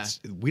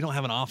 We don't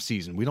have an off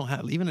season. We don't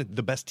have, even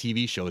the best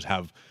TV shows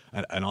have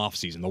an off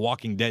season. The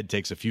Walking Dead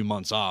takes a few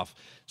months off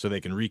so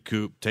they can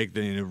recoup. They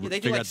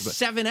do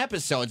 7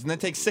 episodes and then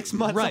take 6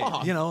 months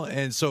off.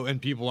 And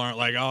people aren't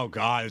like, oh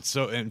God, it's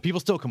so. And people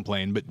still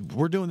complain, but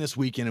we're doing this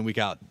week in and week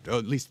out.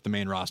 At least the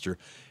main roster.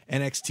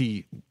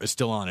 NXT is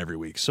still on every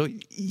week, so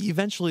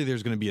eventually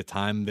there's going to be a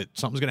time that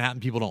something's going to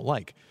happen people don't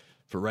like.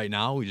 For right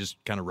now, we just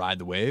kind of ride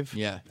the wave.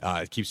 Yeah,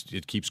 it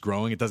keeps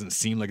growing. It doesn't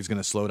seem like it's going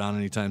to slow down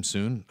anytime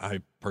soon.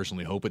 I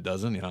personally hope it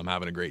doesn't. I'm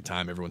having a great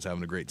time. Everyone's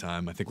having a great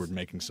time. I think we're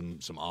making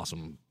some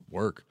awesome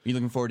work. Are you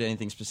looking forward to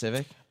anything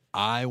specific?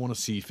 I want to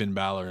see Finn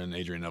Balor and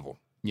Adrian Neville.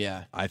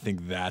 Yeah, I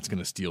think that's going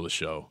to steal the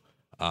show.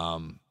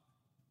 I'm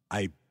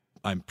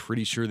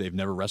pretty sure they've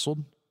never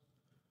wrestled.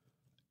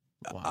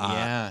 Wow.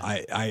 Yeah,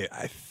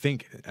 I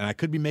think, and I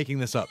could be making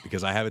this up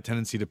because I have a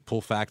tendency to pull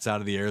facts out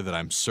of the air that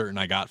I'm certain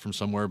I got from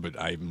somewhere, but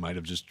I might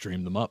have just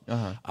dreamed them up.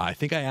 I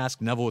think I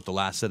asked Neville at the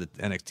last set of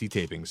NXT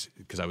tapings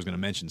because I was going to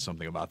mention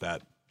something about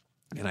that,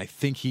 and I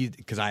think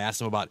because I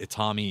asked him about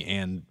Itami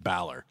and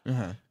Balor,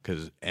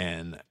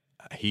 and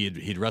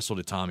he'd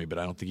wrestled Itami, but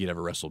I don't think he'd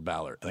ever wrestled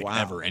Balor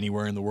ever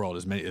anywhere in the world.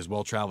 As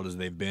well traveled as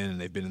they've been,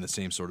 and they've been in the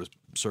same sort of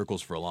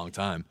circles for a long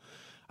time.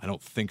 I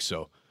don't think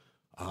so.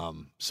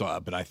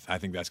 But I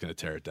think that's going to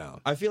tear it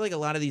down. I feel like a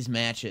lot of these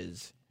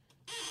matches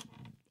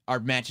are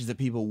matches that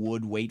people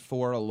would wait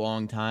for a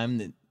long time.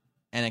 That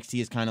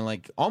NXT is kind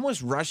of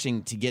almost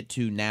rushing to get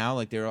to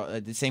now. They're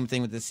the same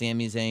thing with the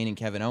Sami Zayn and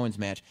Kevin Owens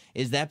match.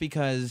 Is that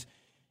because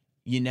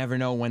you never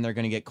know when they're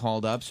going to get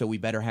called up, so we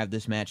better have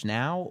this match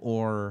now?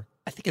 Or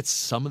I think it's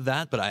some of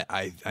that, but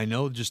I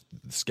know just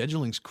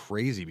scheduling's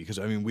crazy because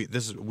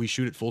we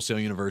shoot at Full Sail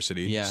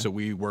University, so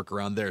we work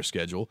around their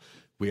schedule.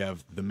 We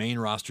have the main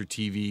roster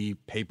TV,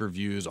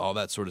 pay-per-views, all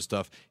that sort of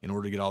stuff in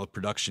order to get all the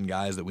production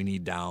guys that we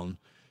need down.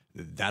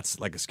 That's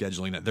like a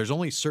scheduling. There's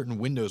only certain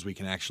windows we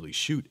can actually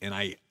shoot, and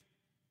I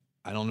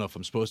don't know if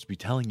I'm supposed to be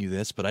telling you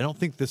this, but I don't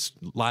think this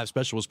live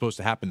special was supposed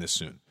to happen this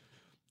soon.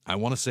 I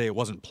want to say it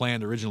wasn't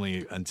planned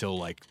originally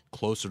until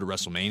closer to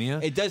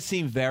WrestleMania. It does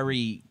seem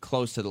very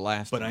close to the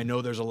last But one. I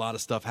know there's a lot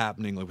of stuff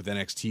happening with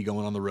NXT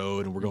going on the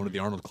road, and we're going to the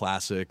Arnold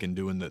Classic and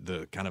doing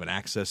the kind of an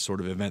Access sort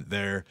of event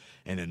there,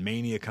 and then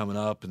Mania coming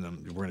up, and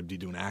then we're going to be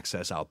doing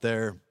Access out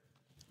there.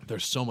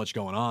 There's so much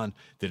going on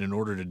that in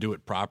order to do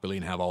it properly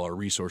and have all our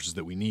resources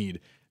that we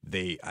need,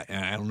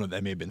 I don't know,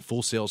 that may have been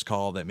Full Sail's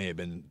call, that may have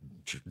been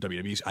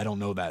WWE's. I don't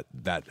know that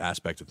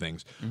aspect of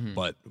things.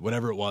 But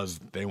whatever it was,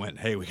 they went,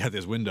 hey, we got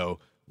this window.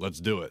 Let's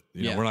do it.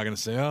 We're not going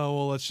to say, oh,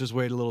 well, let's just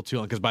wait a little too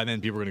long. Because by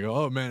then people are going to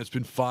go, oh, man, it's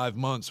been 5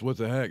 months. What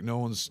the heck? No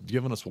one's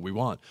giving us what we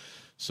want.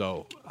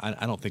 So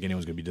I don't think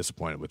anyone's going to be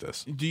disappointed with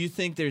this. Do you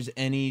think there's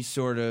any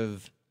sort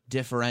of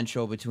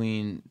differential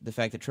between the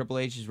fact that Triple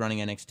H is running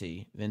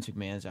NXT, Vince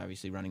McMahon is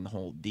obviously running the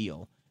whole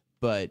deal,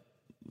 but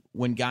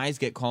when guys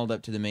get called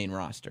up to the main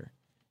roster,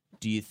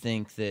 do you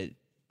think that,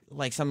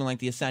 something like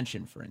the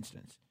Ascension, for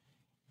instance,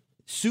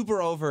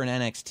 super over in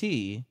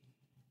NXT,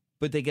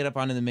 but they get up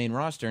onto the main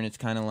roster, and it's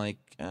kind of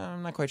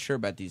I'm not quite sure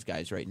about these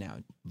guys right now.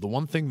 The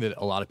one thing that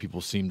a lot of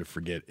people seem to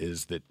forget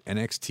is that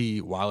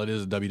NXT, while it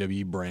is a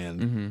WWE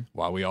brand,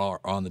 while we are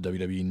on the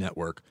WWE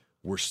network,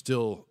 we're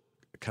still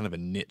kind of a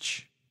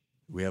niche.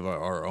 We have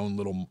our own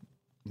little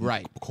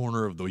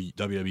corner of the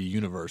WWE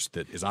universe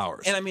that is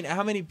ours. And I mean,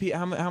 how many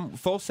how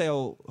Full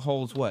Sail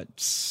holds what?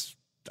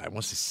 I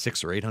want to say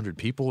 600 or 800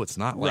 people. It's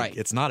not like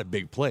it's not a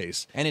big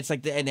place, and it's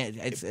like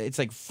it's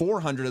like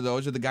 400 of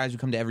those are the guys who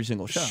come to every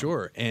single show.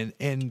 Sure,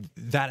 and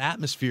that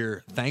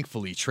atmosphere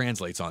thankfully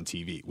translates on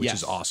TV, which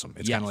is awesome.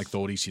 It's kind of like the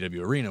old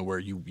ECW arena where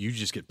you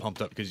just get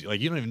pumped up because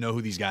like you don't even know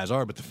who these guys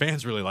are, but the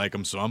fans really like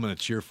them, so I'm going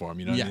to cheer for them.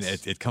 You know, what I mean?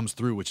 It comes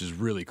through, which is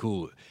really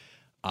cool.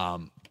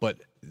 But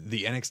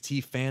the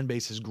NXT fan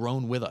base has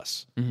grown with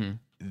us.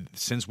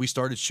 Since we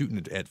started shooting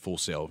it at Full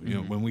Sail, you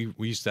know, when we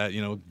used to,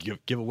 you know,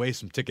 give away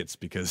some tickets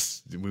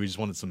because we just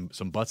wanted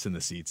some butts in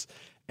the seats,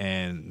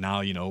 and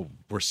now you know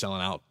we're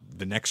selling out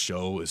the next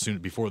show as soon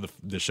before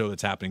the show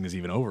that's happening is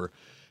even over,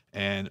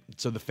 and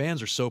so the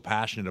fans are so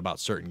passionate about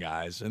certain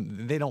guys,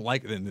 and they don't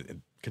like it.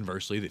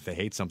 Conversely, if they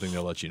hate something,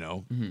 they'll let you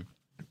know.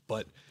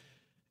 But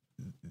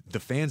the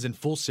fans in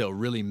Full Sail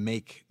really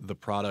make the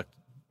product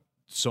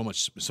so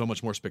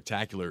much more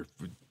spectacular.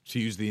 To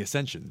use the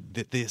Ascension,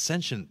 the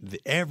Ascension,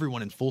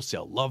 everyone in Full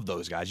Sail loved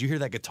those guys. You hear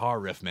that guitar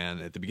riff, man,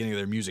 at the beginning of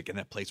their music, and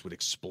that place would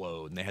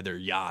explode, and they had their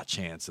 "Yah"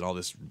 chants and all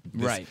this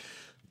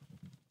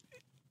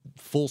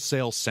Full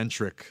Sail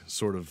centric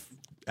sort of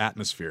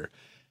atmosphere.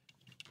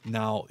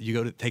 Now you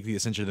go to take the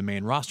Ascension to the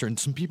main roster, and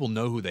some people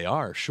know who they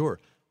are, sure,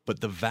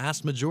 but the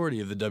vast majority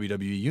of the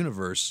WWE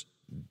universe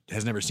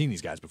has never seen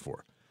these guys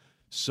before.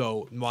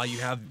 So while you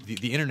have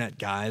the internet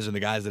guys and the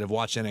guys that have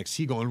watched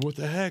NXT going, what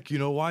the heck, you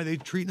know, why are they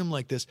treating them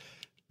like this?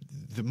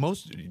 The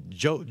most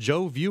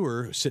Joe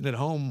viewer sitting at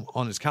home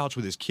on his couch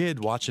with his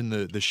kid watching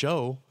the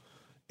show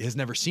has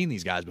never seen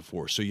these guys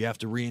before. So you have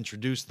to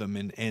reintroduce them,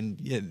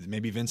 and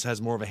maybe Vince has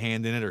more of a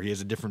hand in it, or he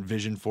has a different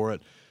vision for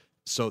it.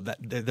 So that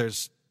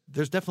there's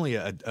definitely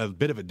a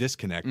bit of a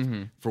disconnect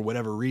for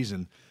whatever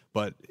reason.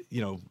 But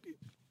you know,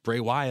 Bray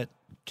Wyatt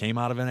came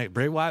out of NXT.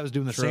 Bray Wyatt was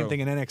doing the same thing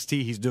in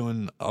NXT he's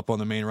doing up on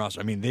the main roster.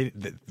 I mean,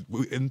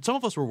 and some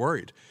of us were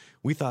worried.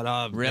 We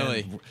thought,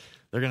 really? Man,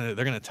 they're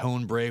gonna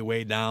tone Bray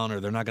way down,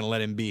 or they're not gonna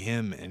let him be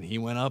him. And he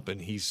went up,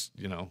 and he's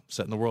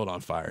setting the world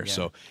on fire. Yeah.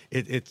 So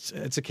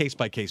it's a case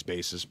by case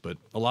basis, but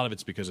a lot of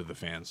it's because of the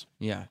fans.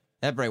 Yeah,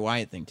 that Bray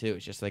Wyatt thing too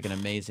is just like an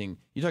amazing.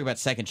 You talk about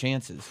second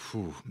chances.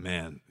 Whew,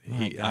 man,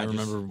 I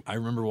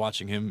remember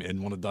watching him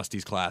in one of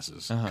Dusty's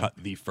classes cut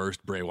the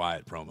first Bray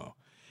Wyatt promo,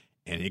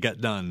 and he got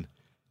done.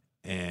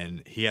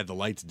 And he had the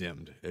lights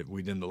dimmed.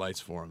 We dimmed the lights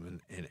for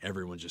him, and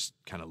everyone just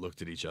kind of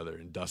looked at each other.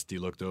 And Dusty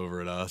looked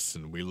over at us,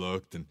 and we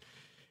looked,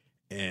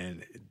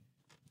 and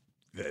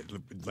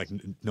like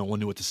no one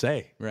knew what to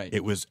say. Right.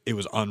 It was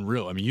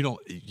unreal. I mean, you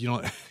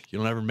don't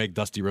ever make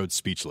Dusty Rhodes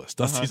speechless.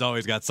 Dusty's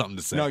always got something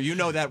to say. No, you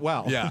know that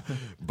well. Yeah.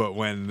 But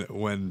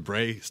when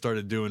Bray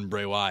started doing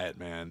Bray Wyatt,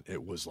 man,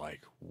 it was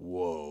like,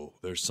 whoa.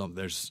 There's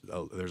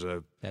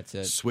a That's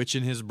it. switch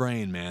in his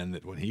brain, man,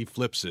 that when he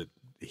flips it,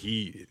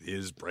 he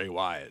is Bray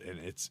Wyatt, and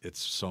it's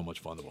so much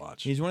fun to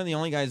watch. He's one of the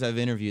only guys I've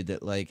interviewed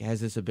that like has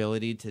this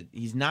ability to.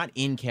 He's not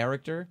in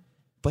character,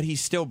 but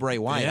he's still Bray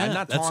Wyatt. Yeah, I'm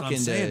not that's talking what I'm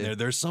saying. to.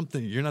 There's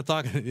something you're not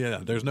talking.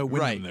 Yeah, there's no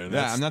Wyndham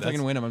there. I'm not talking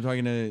to Wyndham. I'm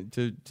talking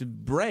to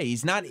Bray.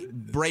 He's not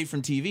Bray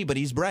from TV, but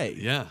he's Bray.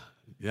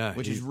 Yeah,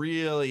 which is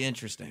really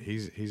interesting.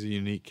 He's a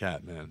unique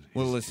cat, man.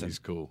 Well, listen, he's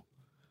cool.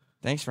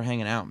 Thanks for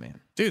hanging out,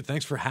 man. Dude,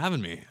 thanks for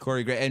having me.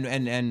 Corey Graves.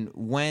 And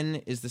when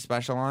is the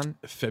special on?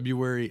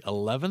 February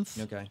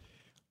 11th. Okay.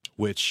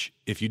 Which,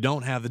 if you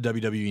don't have the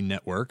WWE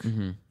Network,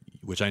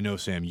 which I know,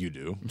 Sam, you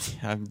do.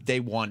 Day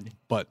one.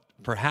 But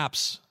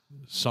perhaps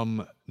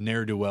some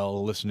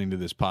ne'er-do-well listening to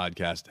this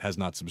podcast has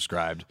not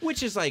subscribed.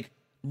 Which is like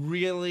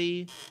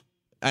really,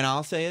 and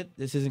I'll say it,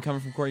 this isn't coming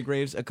from Corey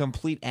Graves, a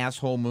complete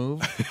asshole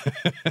move.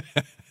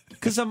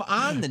 Because I'm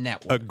on the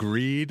network.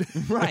 Agreed.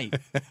 Right.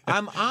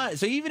 I'm on.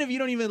 So even if you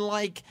don't even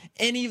like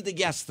any of the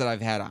guests that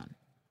I've had on,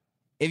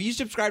 if you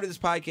subscribe to this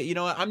podcast, you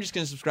know what? I'm just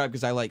going to subscribe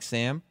because I like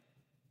Sam.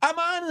 I'm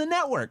on the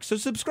network, so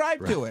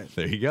subscribe to it.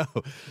 There you go.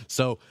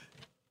 So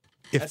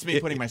that's me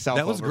putting myself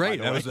that was over, great.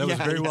 That was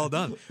very well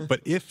done.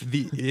 But if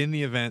in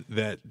the event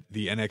that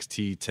the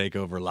NXT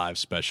TakeOver Live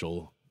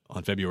special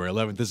on February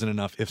 11th isn't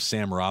enough, if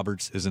Sam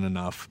Roberts isn't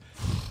enough,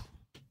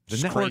 the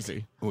network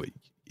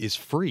is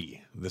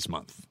free this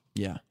month.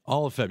 Yeah.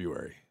 All of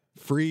February.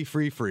 Free,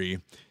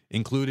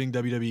 including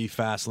WWE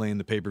Fastlane,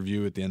 the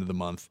pay-per-view at the end of the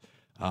month.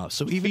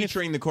 So even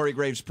featuring the Corey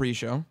Graves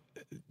pre-show.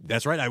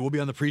 That's right. I will be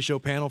on the pre-show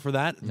panel for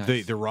that.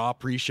 Nice. The Raw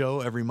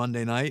pre-show every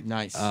Monday night.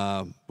 Nice.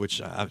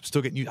 Which I'm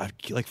still getting. I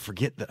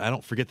forget that. I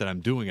don't forget that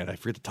I'm doing it. I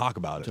forget to talk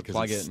about it to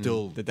plug it's it.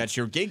 Still, that's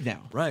your gig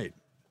now. Right.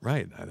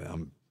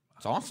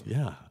 It's awesome.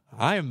 Yeah.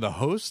 I am the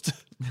host,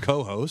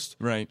 co-host.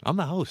 Right. I'm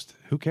the host.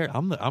 Who cares?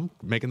 I'm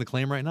making the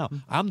claim right now.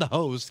 I'm the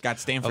host. Scott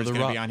Stanford's going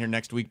to be on here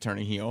next week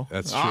turning heel.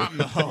 That's true. I'm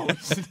the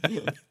host.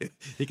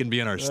 He can be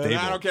in our stable.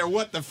 I don't care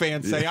what the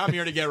fans say. I'm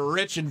here to get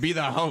rich and be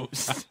the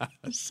host.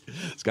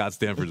 Scott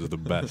Stanford is the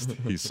best.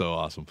 He's so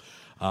awesome.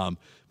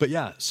 But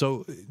yeah,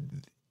 so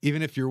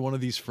even if you're one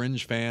of these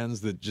fringe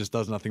fans that just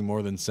does nothing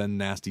more than send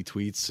nasty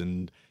tweets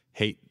and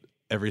hate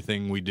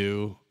everything we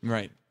do,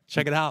 right?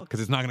 check it out because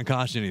it's not going to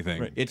cost you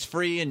anything. Right. It's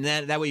free, and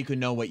that way you can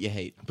know what you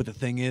hate. But the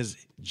thing is,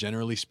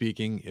 generally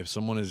speaking, if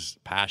someone is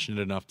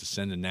passionate enough to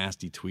send a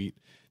nasty tweet,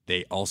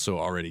 they also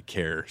already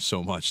care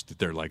so much that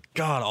they're like,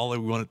 God, all they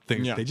want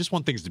things. They just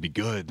want things to be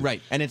good.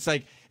 Right. And it's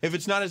like, if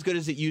it's not as good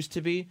as it used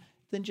to be,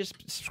 then just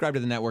subscribe to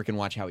the network and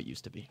watch how it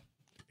used to be.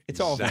 It's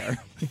all there.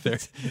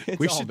 It's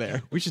all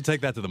there. We should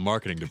take that to the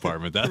marketing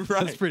department.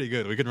 That's pretty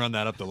good. We can run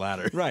that up the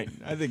ladder. Right.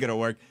 I think it'll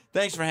work.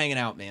 Thanks for hanging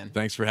out, man.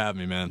 Thanks for having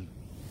me, man.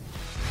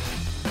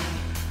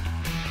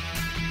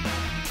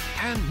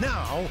 And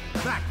now,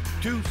 back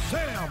to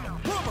Sam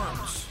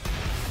Roberts.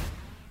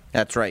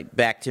 That's right.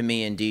 Back to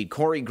me, indeed.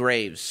 Corey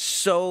Graves.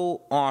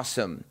 So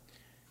awesome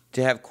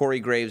to have Corey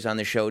Graves on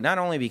the show, not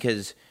only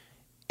because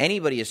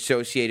anybody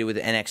associated with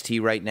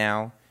NXT right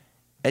now,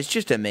 it's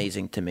just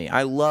amazing to me.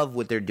 I love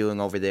what they're doing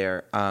over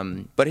there.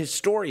 But his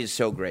story is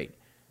so great.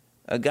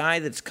 A guy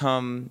that's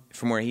come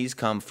from where he's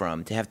come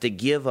from to have to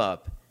give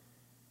up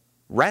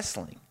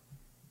wrestling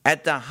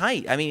at the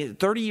height. I mean,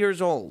 30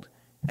 years old,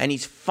 and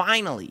he's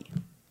finally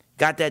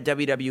got that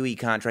WWE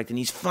contract, and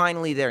he's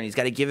finally there, and he's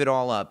got to give it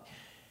all up.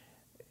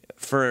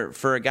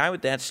 For a guy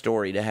with that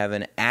story to have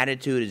an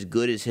attitude as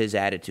good as his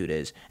attitude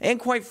is, and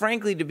quite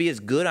frankly, to be as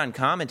good on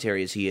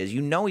commentary as he is,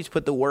 you know he's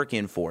put the work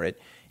in for it.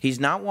 He's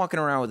not walking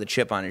around with a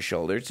chip on his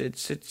shoulder.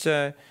 It's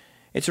a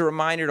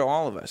reminder to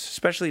all of us,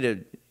 especially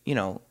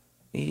to,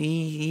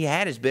 he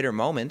had his bitter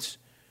moments.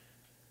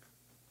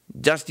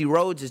 Dusty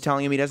Rhodes is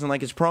telling him he doesn't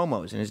like his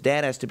promos, and his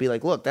dad has to be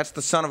like, look, that's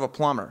the son of a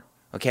plumber,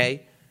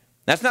 okay?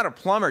 That's not a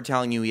plumber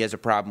telling you he has a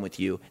problem with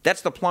you.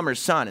 That's the plumber's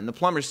son, and the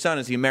plumber's son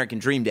is the American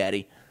Dream,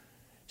 Daddy.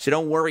 So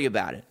don't worry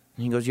about it.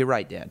 And he goes, you're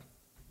right, Dad.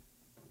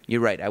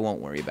 You're right, I won't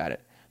worry about it.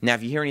 Now,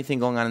 if you hear anything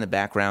going on in the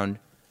background,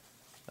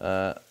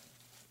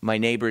 my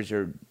neighbors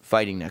are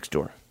fighting next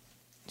door.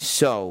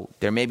 So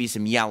there may be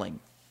some yelling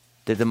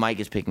that the mic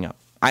is picking up.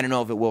 I don't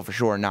know if it will for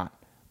sure or not.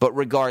 But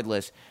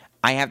regardless,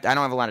 I don't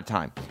have a lot of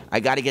time.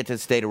 I got to get to the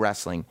State of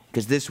Wrestling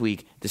because this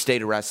week, the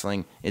State of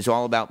Wrestling is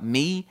all about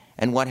me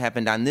and what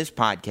happened on this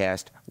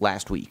podcast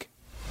last week.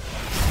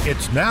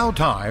 It's now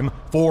time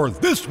for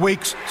this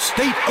week's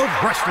State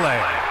of Wrestling.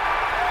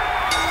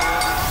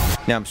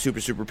 Now I'm super,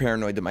 super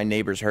paranoid that my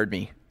neighbors heard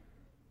me.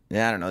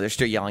 I don't know. They're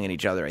still yelling at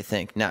each other, I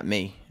think. Not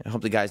me. I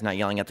hope the guy's not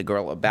yelling at the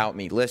girl about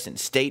me. Listen,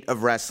 State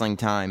of Wrestling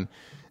time.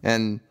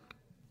 And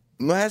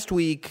last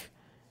week,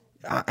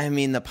 I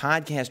mean, the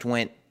podcast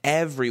went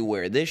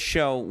everywhere. This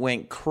show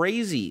went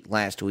crazy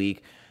last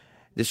week.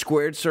 The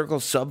Squared Circle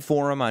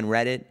subforum on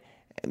Reddit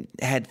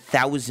had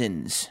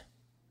thousands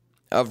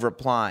of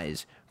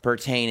replies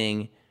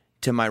pertaining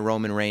to my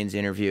Roman Reigns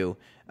interview.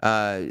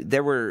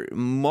 There were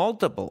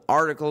multiple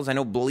articles. I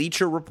know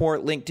Bleacher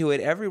Report linked to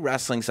it. Every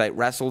wrestling site,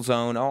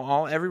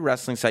 WrestleZone, every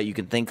wrestling site you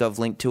can think of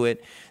linked to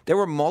it. There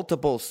were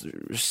multiple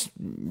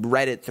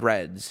Reddit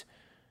threads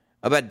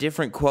about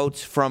different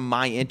quotes from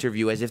my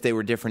interview as if they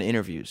were different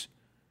interviews.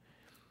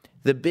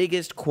 The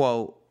biggest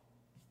quote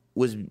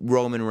was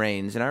Roman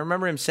Reigns, and I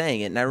remember him saying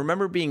it, and I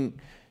remember being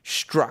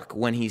struck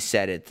when he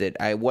said it, that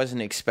I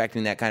wasn't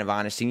expecting that kind of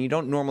honesty, and you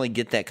don't normally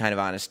get that kind of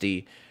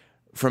honesty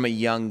from a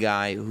young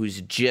guy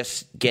who's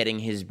just getting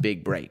his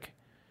big break.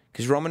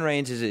 Because Roman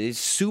Reigns is a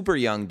super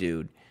young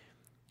dude,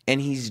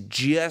 and he's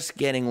just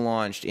getting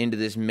launched into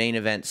this main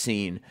event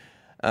scene.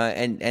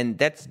 And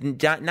that's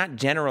not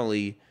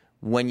generally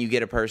when you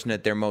get a person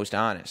at their most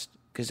honest,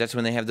 because that's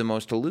when they have the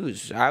most to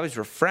lose. I was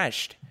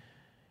refreshed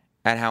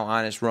at how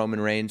honest Roman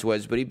Reigns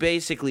was, but he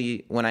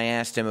basically, when I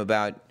asked him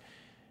about,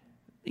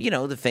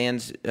 the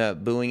fans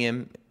booing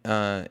him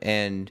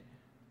and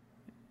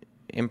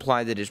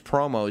implied that his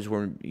promos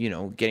were,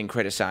 getting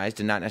criticized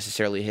and not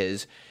necessarily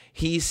his,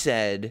 he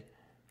said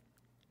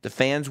the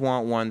fans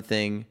want one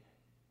thing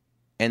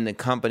and the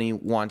company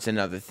wants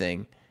another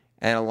thing.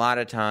 And a lot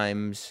of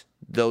times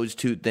those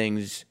two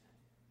things,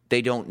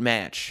 they don't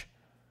match.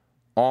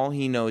 All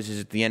he knows is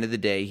at the end of the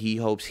day, he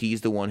hopes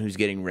he's the one who's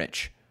getting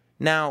rich.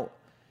 Now,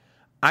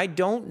 I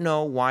don't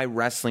know why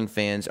wrestling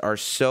fans are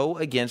so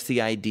against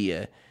the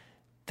idea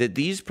that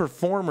these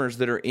performers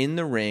that are in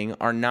the ring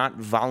are not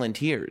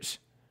volunteers.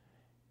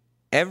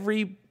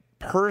 Every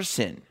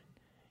person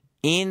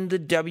in the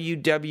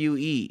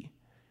WWE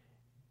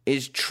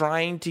is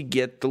trying to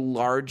get the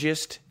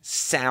largest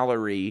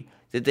salary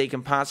that they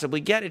can possibly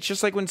get. It's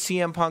just like when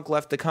CM Punk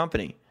left the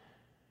company.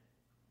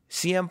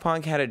 CM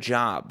Punk had a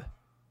job.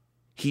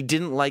 He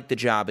didn't like the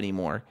job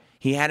anymore.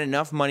 He had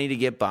enough money to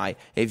get by.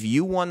 If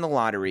you won the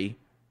lottery,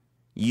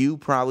 you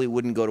probably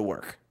wouldn't go to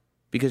work.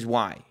 Because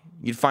why?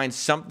 You'd find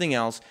something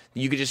else.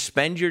 You could just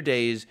spend your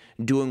days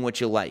doing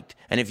what you liked.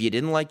 And if you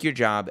didn't like your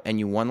job and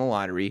you won the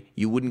lottery,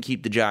 you wouldn't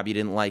keep the job you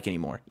didn't like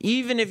anymore.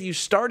 Even if you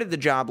started the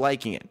job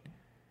liking it.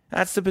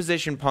 That's the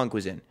position Punk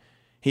was in.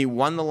 He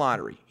won the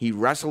lottery. He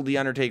wrestled The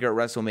Undertaker at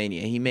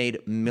WrestleMania. He made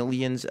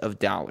millions of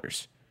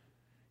dollars.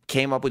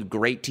 Came up with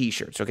great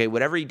T-shirts. Okay,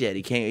 whatever he did,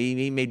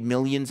 he made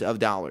millions of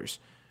dollars.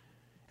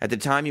 At the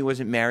time, he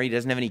wasn't married. He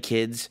doesn't have any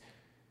kids.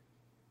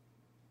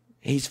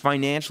 He's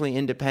financially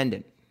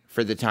independent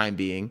for the time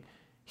being.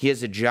 He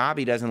has a job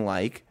he doesn't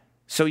like,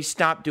 so he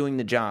stopped doing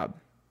the job.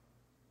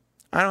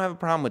 I don't have a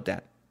problem with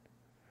that.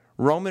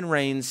 Roman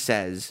Reigns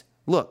says,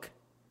 look,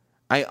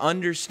 I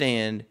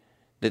understand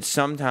that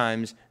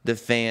sometimes the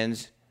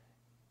fans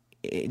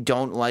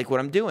don't like what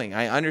I'm doing.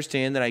 I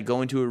understand that I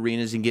go into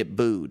arenas and get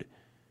booed.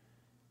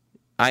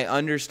 I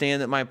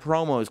understand that my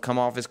promos come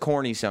off as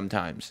corny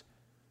sometimes.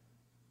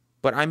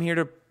 But I'm here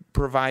to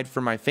provide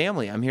for my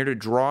family. I'm here to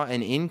draw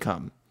an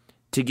income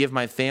to give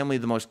my family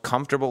the most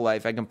comfortable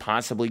life I can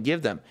possibly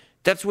give them.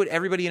 That's what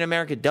everybody in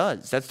America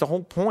does. That's the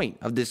whole point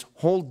of this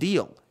whole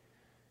deal.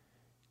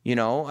 You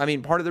know, I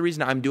mean, part of the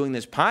reason I'm doing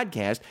this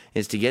podcast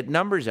is to get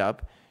numbers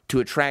up, to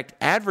attract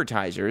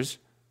advertisers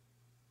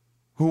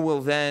who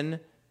will then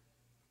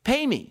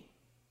pay me.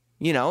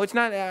 You know,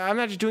 I'm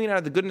not just doing it out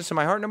of the goodness of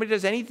my heart. Nobody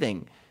does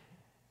anything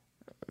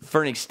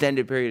for an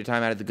extended period of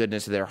time out of the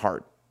goodness of their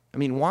heart. I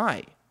mean,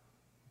 why?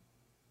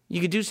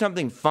 You could do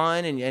something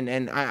fun,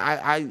 and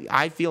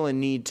I feel a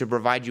need to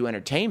provide you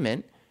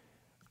entertainment.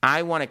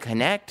 I want to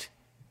connect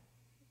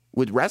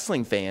with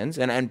wrestling fans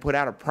and put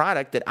out a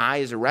product that I,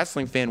 as a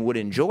wrestling fan, would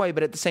enjoy,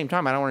 but at the same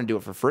time, I don't want to do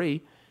it for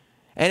free.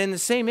 And in the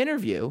same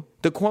interview,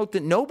 the quote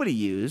that nobody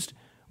used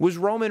was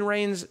Roman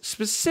Reigns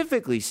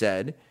specifically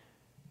said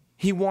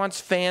he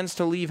wants fans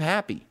to leave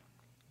happy.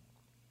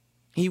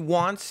 He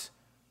wants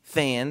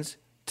fans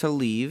to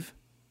leave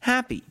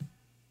happy.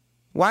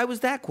 Why was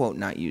that quote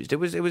not used? It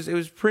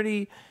was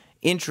pretty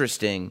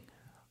interesting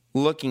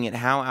looking at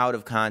how out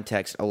of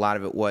context a lot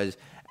of it was.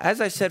 As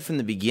I said from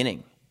the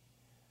beginning,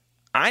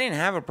 I didn't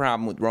have a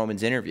problem with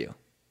Roman's interview.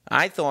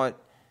 I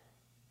thought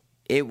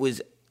it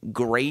was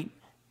great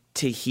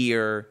to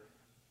hear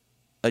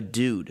a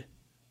dude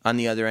on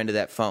the other end of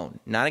that phone.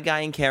 Not a guy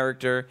in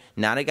character,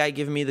 not a guy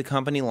giving me the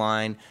company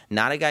line,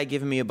 not a guy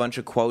giving me a bunch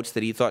of quotes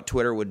that he thought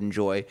Twitter would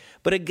enjoy,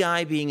 but a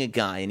guy being a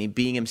guy and he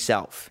being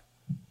himself.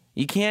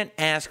 You can't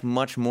ask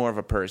much more of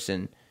a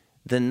person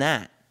than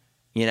that,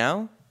 you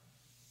know?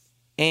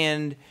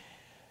 And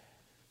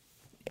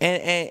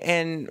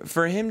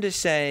for him to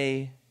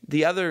say,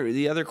 the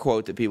other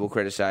quote that people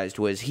criticized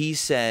was he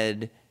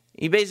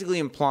basically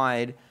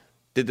implied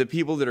that the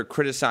people that are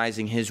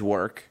criticizing his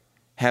work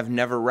have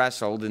never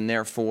wrestled and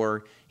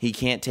therefore he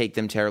can't take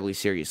them terribly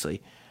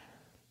seriously.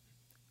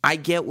 I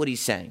get what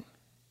he's saying.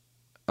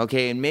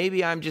 Okay, and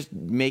maybe I'm just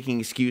making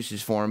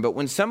excuses for him, but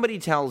when somebody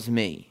tells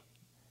me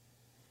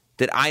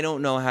that I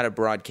don't know how to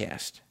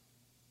broadcast,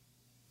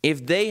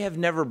 if they have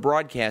never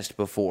broadcast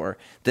before,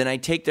 then I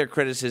take their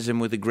criticism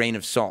with a grain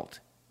of salt.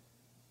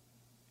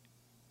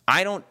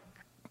 I don't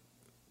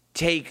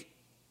take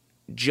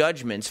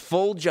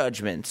full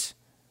judgments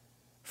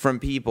from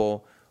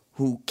people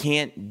who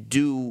can't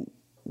do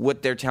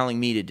what they're telling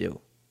me to do.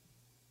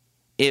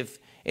 If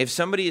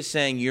somebody is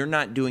saying you're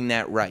not doing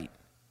that right,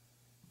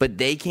 but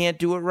they can't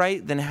do it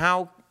right, then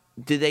how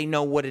do they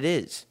know what it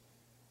is?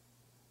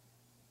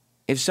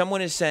 If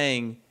someone is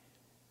saying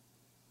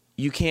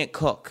you can't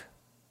cook,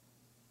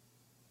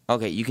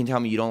 okay, you can tell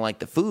me you don't like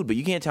the food, but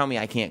you can't tell me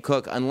I can't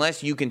cook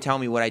unless you can tell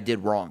me what I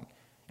did wrong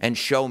and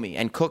show me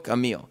and cook a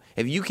meal.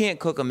 If you can't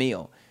cook a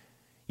meal,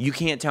 you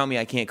can't tell me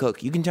I can't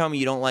cook. You can tell me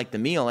you don't like the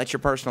meal. That's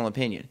your personal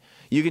opinion.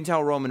 You can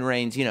tell Roman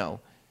Reigns,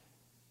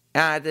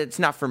 it's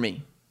not for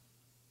me.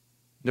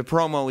 The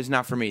promo is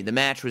not for me. The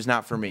match was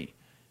not for me.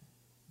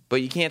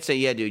 But you can't say,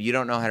 yeah, dude, you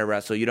don't know how to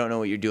wrestle. You don't know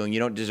what you're doing. You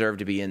don't deserve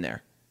to be in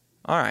there.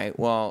 All right,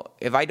 well,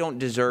 if I don't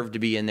deserve to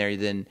be in there,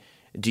 then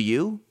do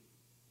you?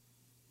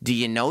 Do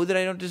you know that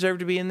I don't deserve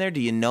to be in there? Do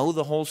you know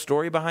the whole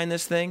story behind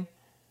this thing?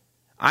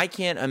 I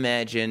can't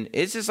imagine.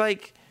 It's just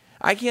like,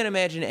 I can't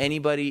imagine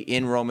anybody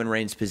in Roman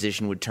Reigns'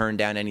 position would turn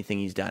down anything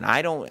he's done.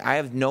 I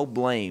have no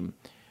blame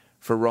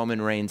for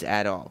Roman Reigns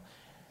at all.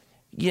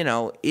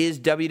 Is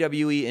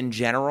WWE in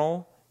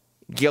general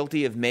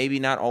guilty of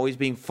maybe not always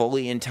being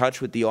fully in touch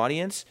with the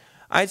audience?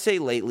 I'd say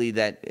lately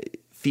that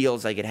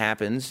feels like it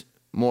happens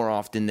more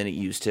often than it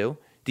used to.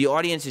 The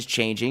audience is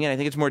changing, and I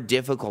think it's more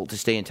difficult to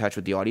stay in touch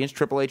with the audience.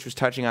 Triple H was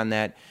touching on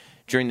that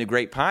during the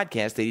great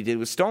podcast that he did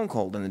with Stone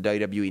Cold on the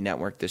WWE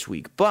Network this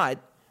week. But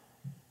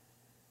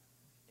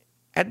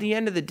at the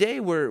end of the day,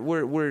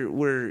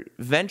 we're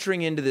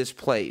venturing into this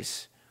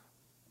place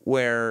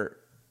where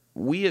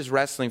we as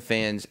wrestling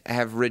fans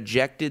have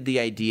rejected the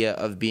idea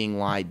of being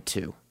lied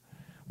to.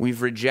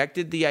 We've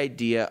rejected the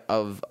idea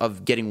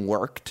of getting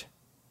worked.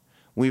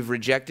 We've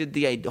rejected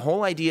the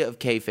whole idea of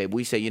kayfabe.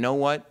 We say, you know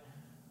what?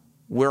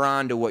 We're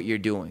on to what you're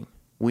doing.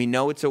 We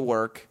know it's a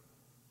work.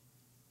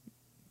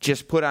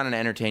 Just put on an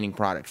entertaining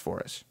product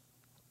for us.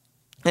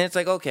 And it's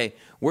like, okay,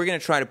 we're going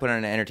to try to put on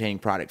an entertaining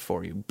product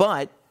for you.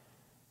 But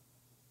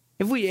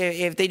if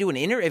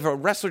a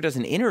wrestler does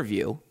an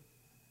interview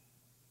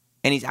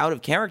and he's out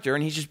of character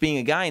and he's just being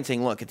a guy and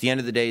saying, look, at the end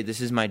of the day, this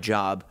is my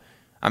job.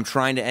 I'm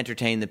trying to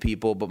entertain the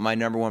people, but my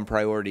number one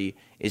priority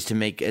is to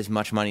make as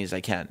much money as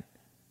I can.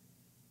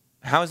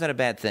 How is that a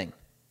bad thing?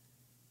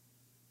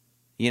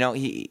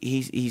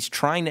 He's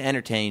trying to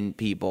entertain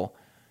people.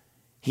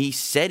 He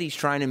said he's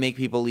trying to make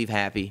people leave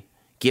happy,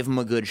 give them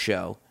a good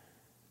show.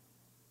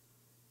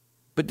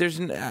 But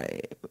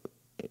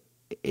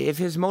if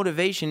his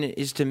motivation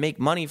is to make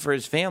money for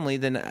his family,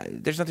 then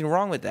there's nothing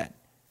wrong with that.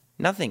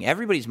 Nothing.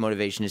 Everybody's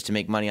motivation is to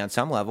make money on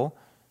some level.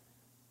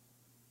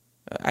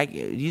 Do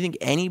you think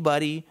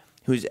anybody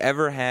who's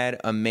ever had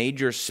a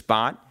major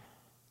spot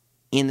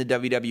in the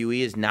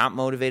WWE is not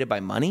motivated by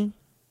money?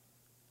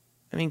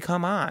 I mean,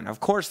 come on. Of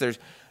course, there's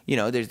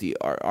the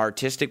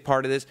artistic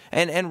part of this.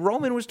 And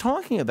Roman was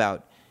talking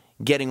about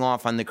getting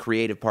off on the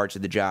creative parts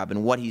of the job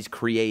and what he's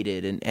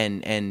created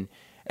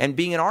and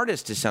being an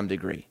artist to some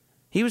degree.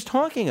 He was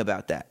talking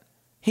about that.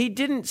 He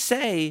didn't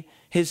say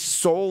his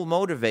sole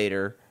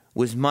motivator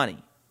was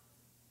money.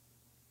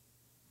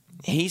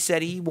 He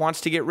said he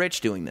wants to get rich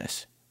doing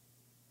this.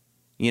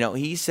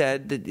 He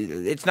said that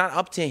it's not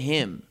up to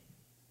him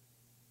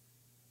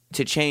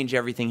to change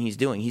everything he's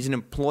doing. He's an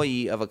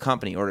employee of a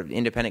company or an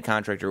independent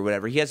contractor or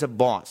whatever. He has a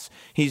boss.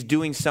 He's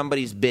doing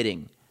somebody's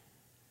bidding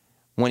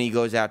when he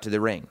goes out to the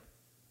ring.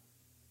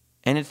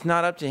 And it's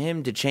not up to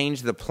him to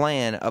change the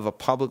plan of a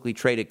publicly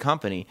traded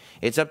company.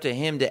 It's up to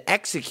him to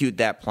execute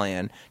that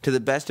plan to the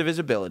best of his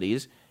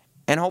abilities,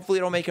 and hopefully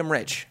it'll make him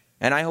rich.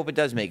 And I hope it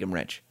does make him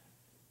rich.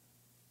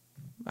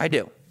 I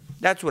do.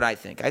 That's what I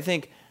think. I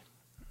think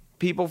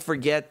people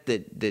forget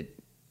that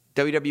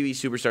WWE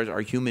superstars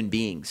are human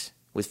beings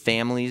with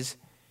families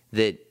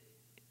that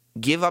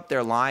give up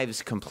their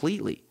lives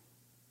completely.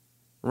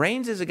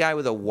 Reigns is a guy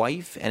with a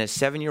wife and a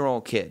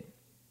 7-year-old kid.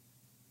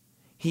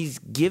 He's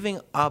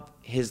giving up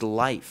his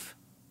life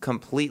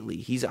completely.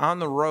 He's on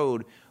the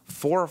road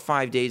 4 or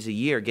 5 days a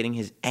year getting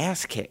his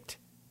ass kicked.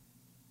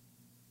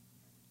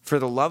 For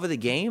the love of the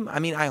game? I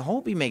mean, I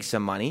hope he makes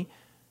some money.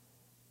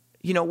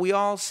 We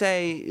all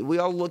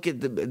look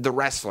at the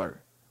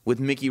wrestler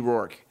with Mickey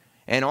Rourke,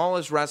 and all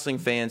us wrestling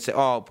fans say,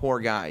 oh, poor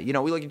guy. We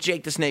look at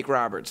Jake the Snake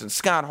Roberts and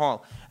Scott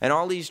Hall and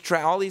all these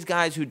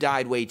guys who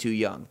died way too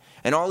young,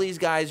 and all these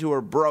guys who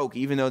are broke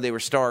even though they were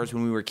stars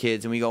when we were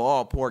kids, and we go,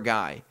 oh, poor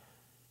guy.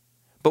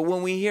 But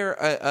when we hear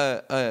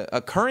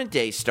a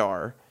current-day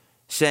star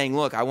saying,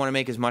 look, I want to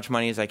make as much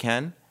money as I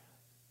can,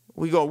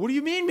 we go, what do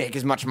you mean make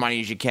as much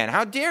money as you can?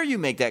 How dare you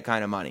make that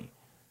kind of money?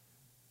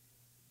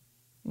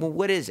 Well,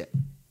 what is it?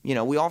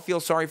 We all feel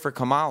sorry for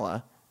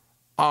Kamala.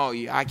 Oh,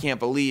 I can't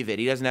believe it.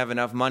 He doesn't have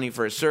enough money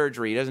for a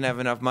surgery. He doesn't have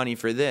enough money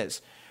for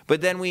this.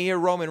 But then we hear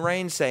Roman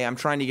Reigns say, I'm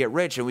trying to get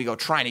rich, and we go,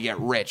 trying to get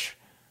rich.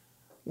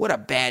 What a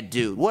bad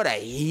dude. What a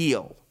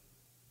heel.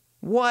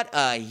 What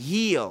a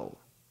heel.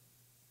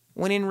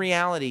 When in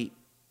reality,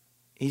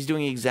 he's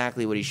doing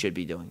exactly what he should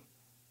be doing.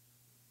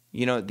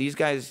 These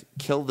guys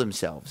kill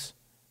themselves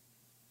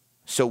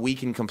so we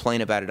can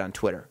complain about it on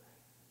Twitter.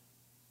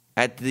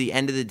 At the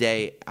end of the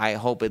day, I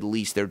hope at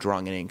least they're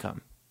drawing an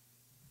income.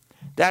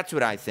 That's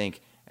what I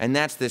think, and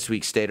that's this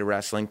week's State of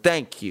Wrestling.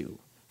 Thank you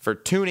for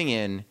tuning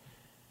in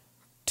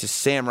to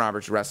Sam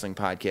Roberts Wrestling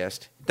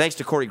Podcast. Thanks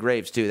to Corey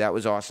Graves, too. That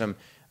was awesome.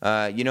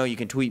 You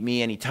can tweet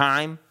me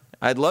anytime.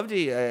 I'd love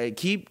to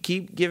keep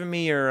giving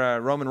me your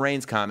Roman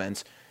Reigns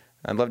comments.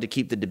 I'd love to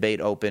keep the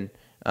debate open.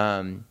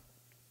 And,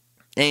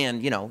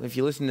 if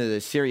you listen to the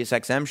Sirius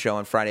XM show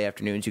on Friday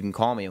afternoons, you can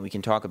call me and we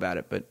can talk about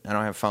it. But I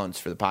don't have phones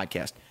for the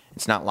podcast.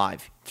 It's not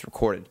live. It's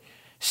recorded.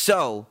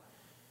 So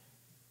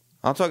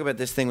I'll talk about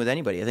this thing with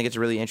anybody. I think it's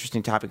a really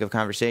interesting topic of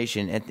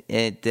conversation.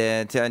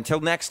 Until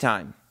next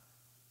time,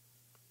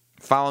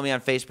 follow me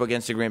on Facebook,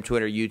 Instagram,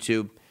 Twitter,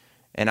 YouTube,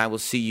 and I will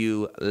see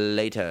you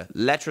later.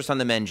 Letras on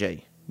the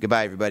Menjay.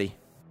 Goodbye, everybody.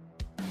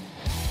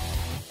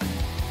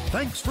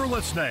 Thanks for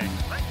listening.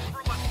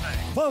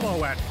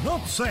 Follow at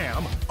Not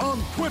Sam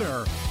on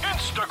Twitter,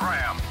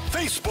 Instagram,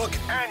 Facebook,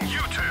 and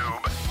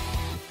YouTube.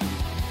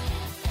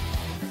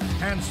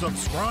 And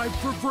subscribe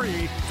for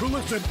free to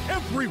listen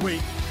every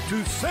week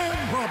to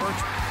Sam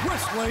Roberts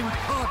Wrestling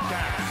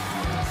Podcast.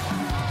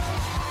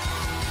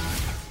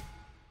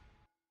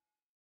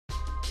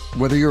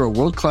 Whether you're a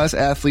world-class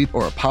athlete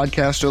or a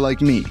podcaster like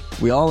me,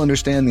 we all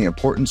understand the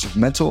importance of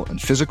mental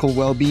and physical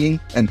well-being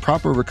and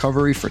proper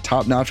recovery for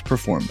top-notch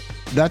performance.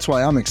 That's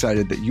why I'm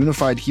excited that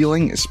Unified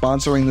Healing is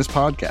sponsoring this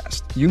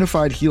podcast.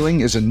 Unified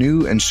Healing is a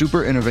new and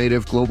super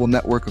innovative global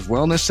network of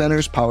wellness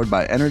centers powered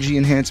by Energy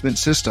Enhancement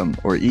System,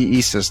 or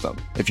EE System.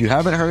 If you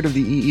haven't heard of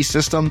the EE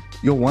System,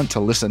 you'll want to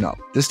listen up.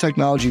 This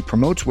technology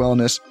promotes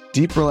wellness,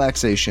 deep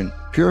relaxation,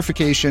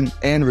 purification,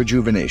 and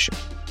rejuvenation.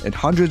 At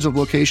hundreds of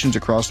locations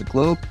across the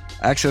globe,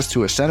 access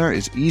to a center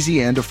is easy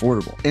and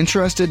affordable.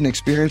 Interested in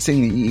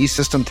experiencing the EE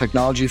System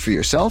technology for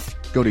yourself?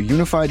 Go to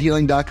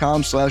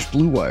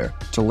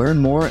unifiedhealing.com/bluewire to learn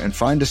more and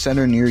find a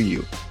center near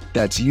you.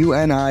 That's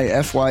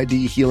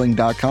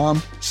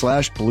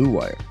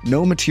unifydhealing.com/bluewire.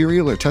 No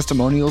material or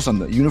testimonials on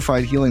the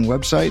Unified Healing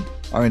website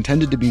are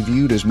intended to be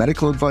viewed as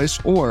medical advice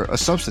or a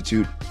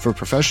substitute for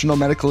professional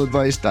medical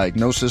advice,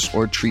 diagnosis,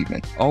 or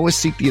treatment. Always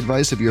seek the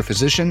advice of your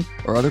physician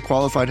or other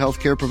qualified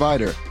healthcare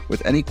provider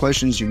with any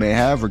questions you may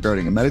have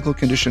regarding a medical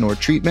condition or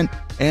treatment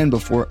and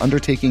before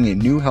undertaking a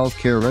new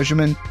healthcare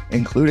regimen,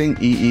 including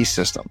EE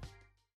System.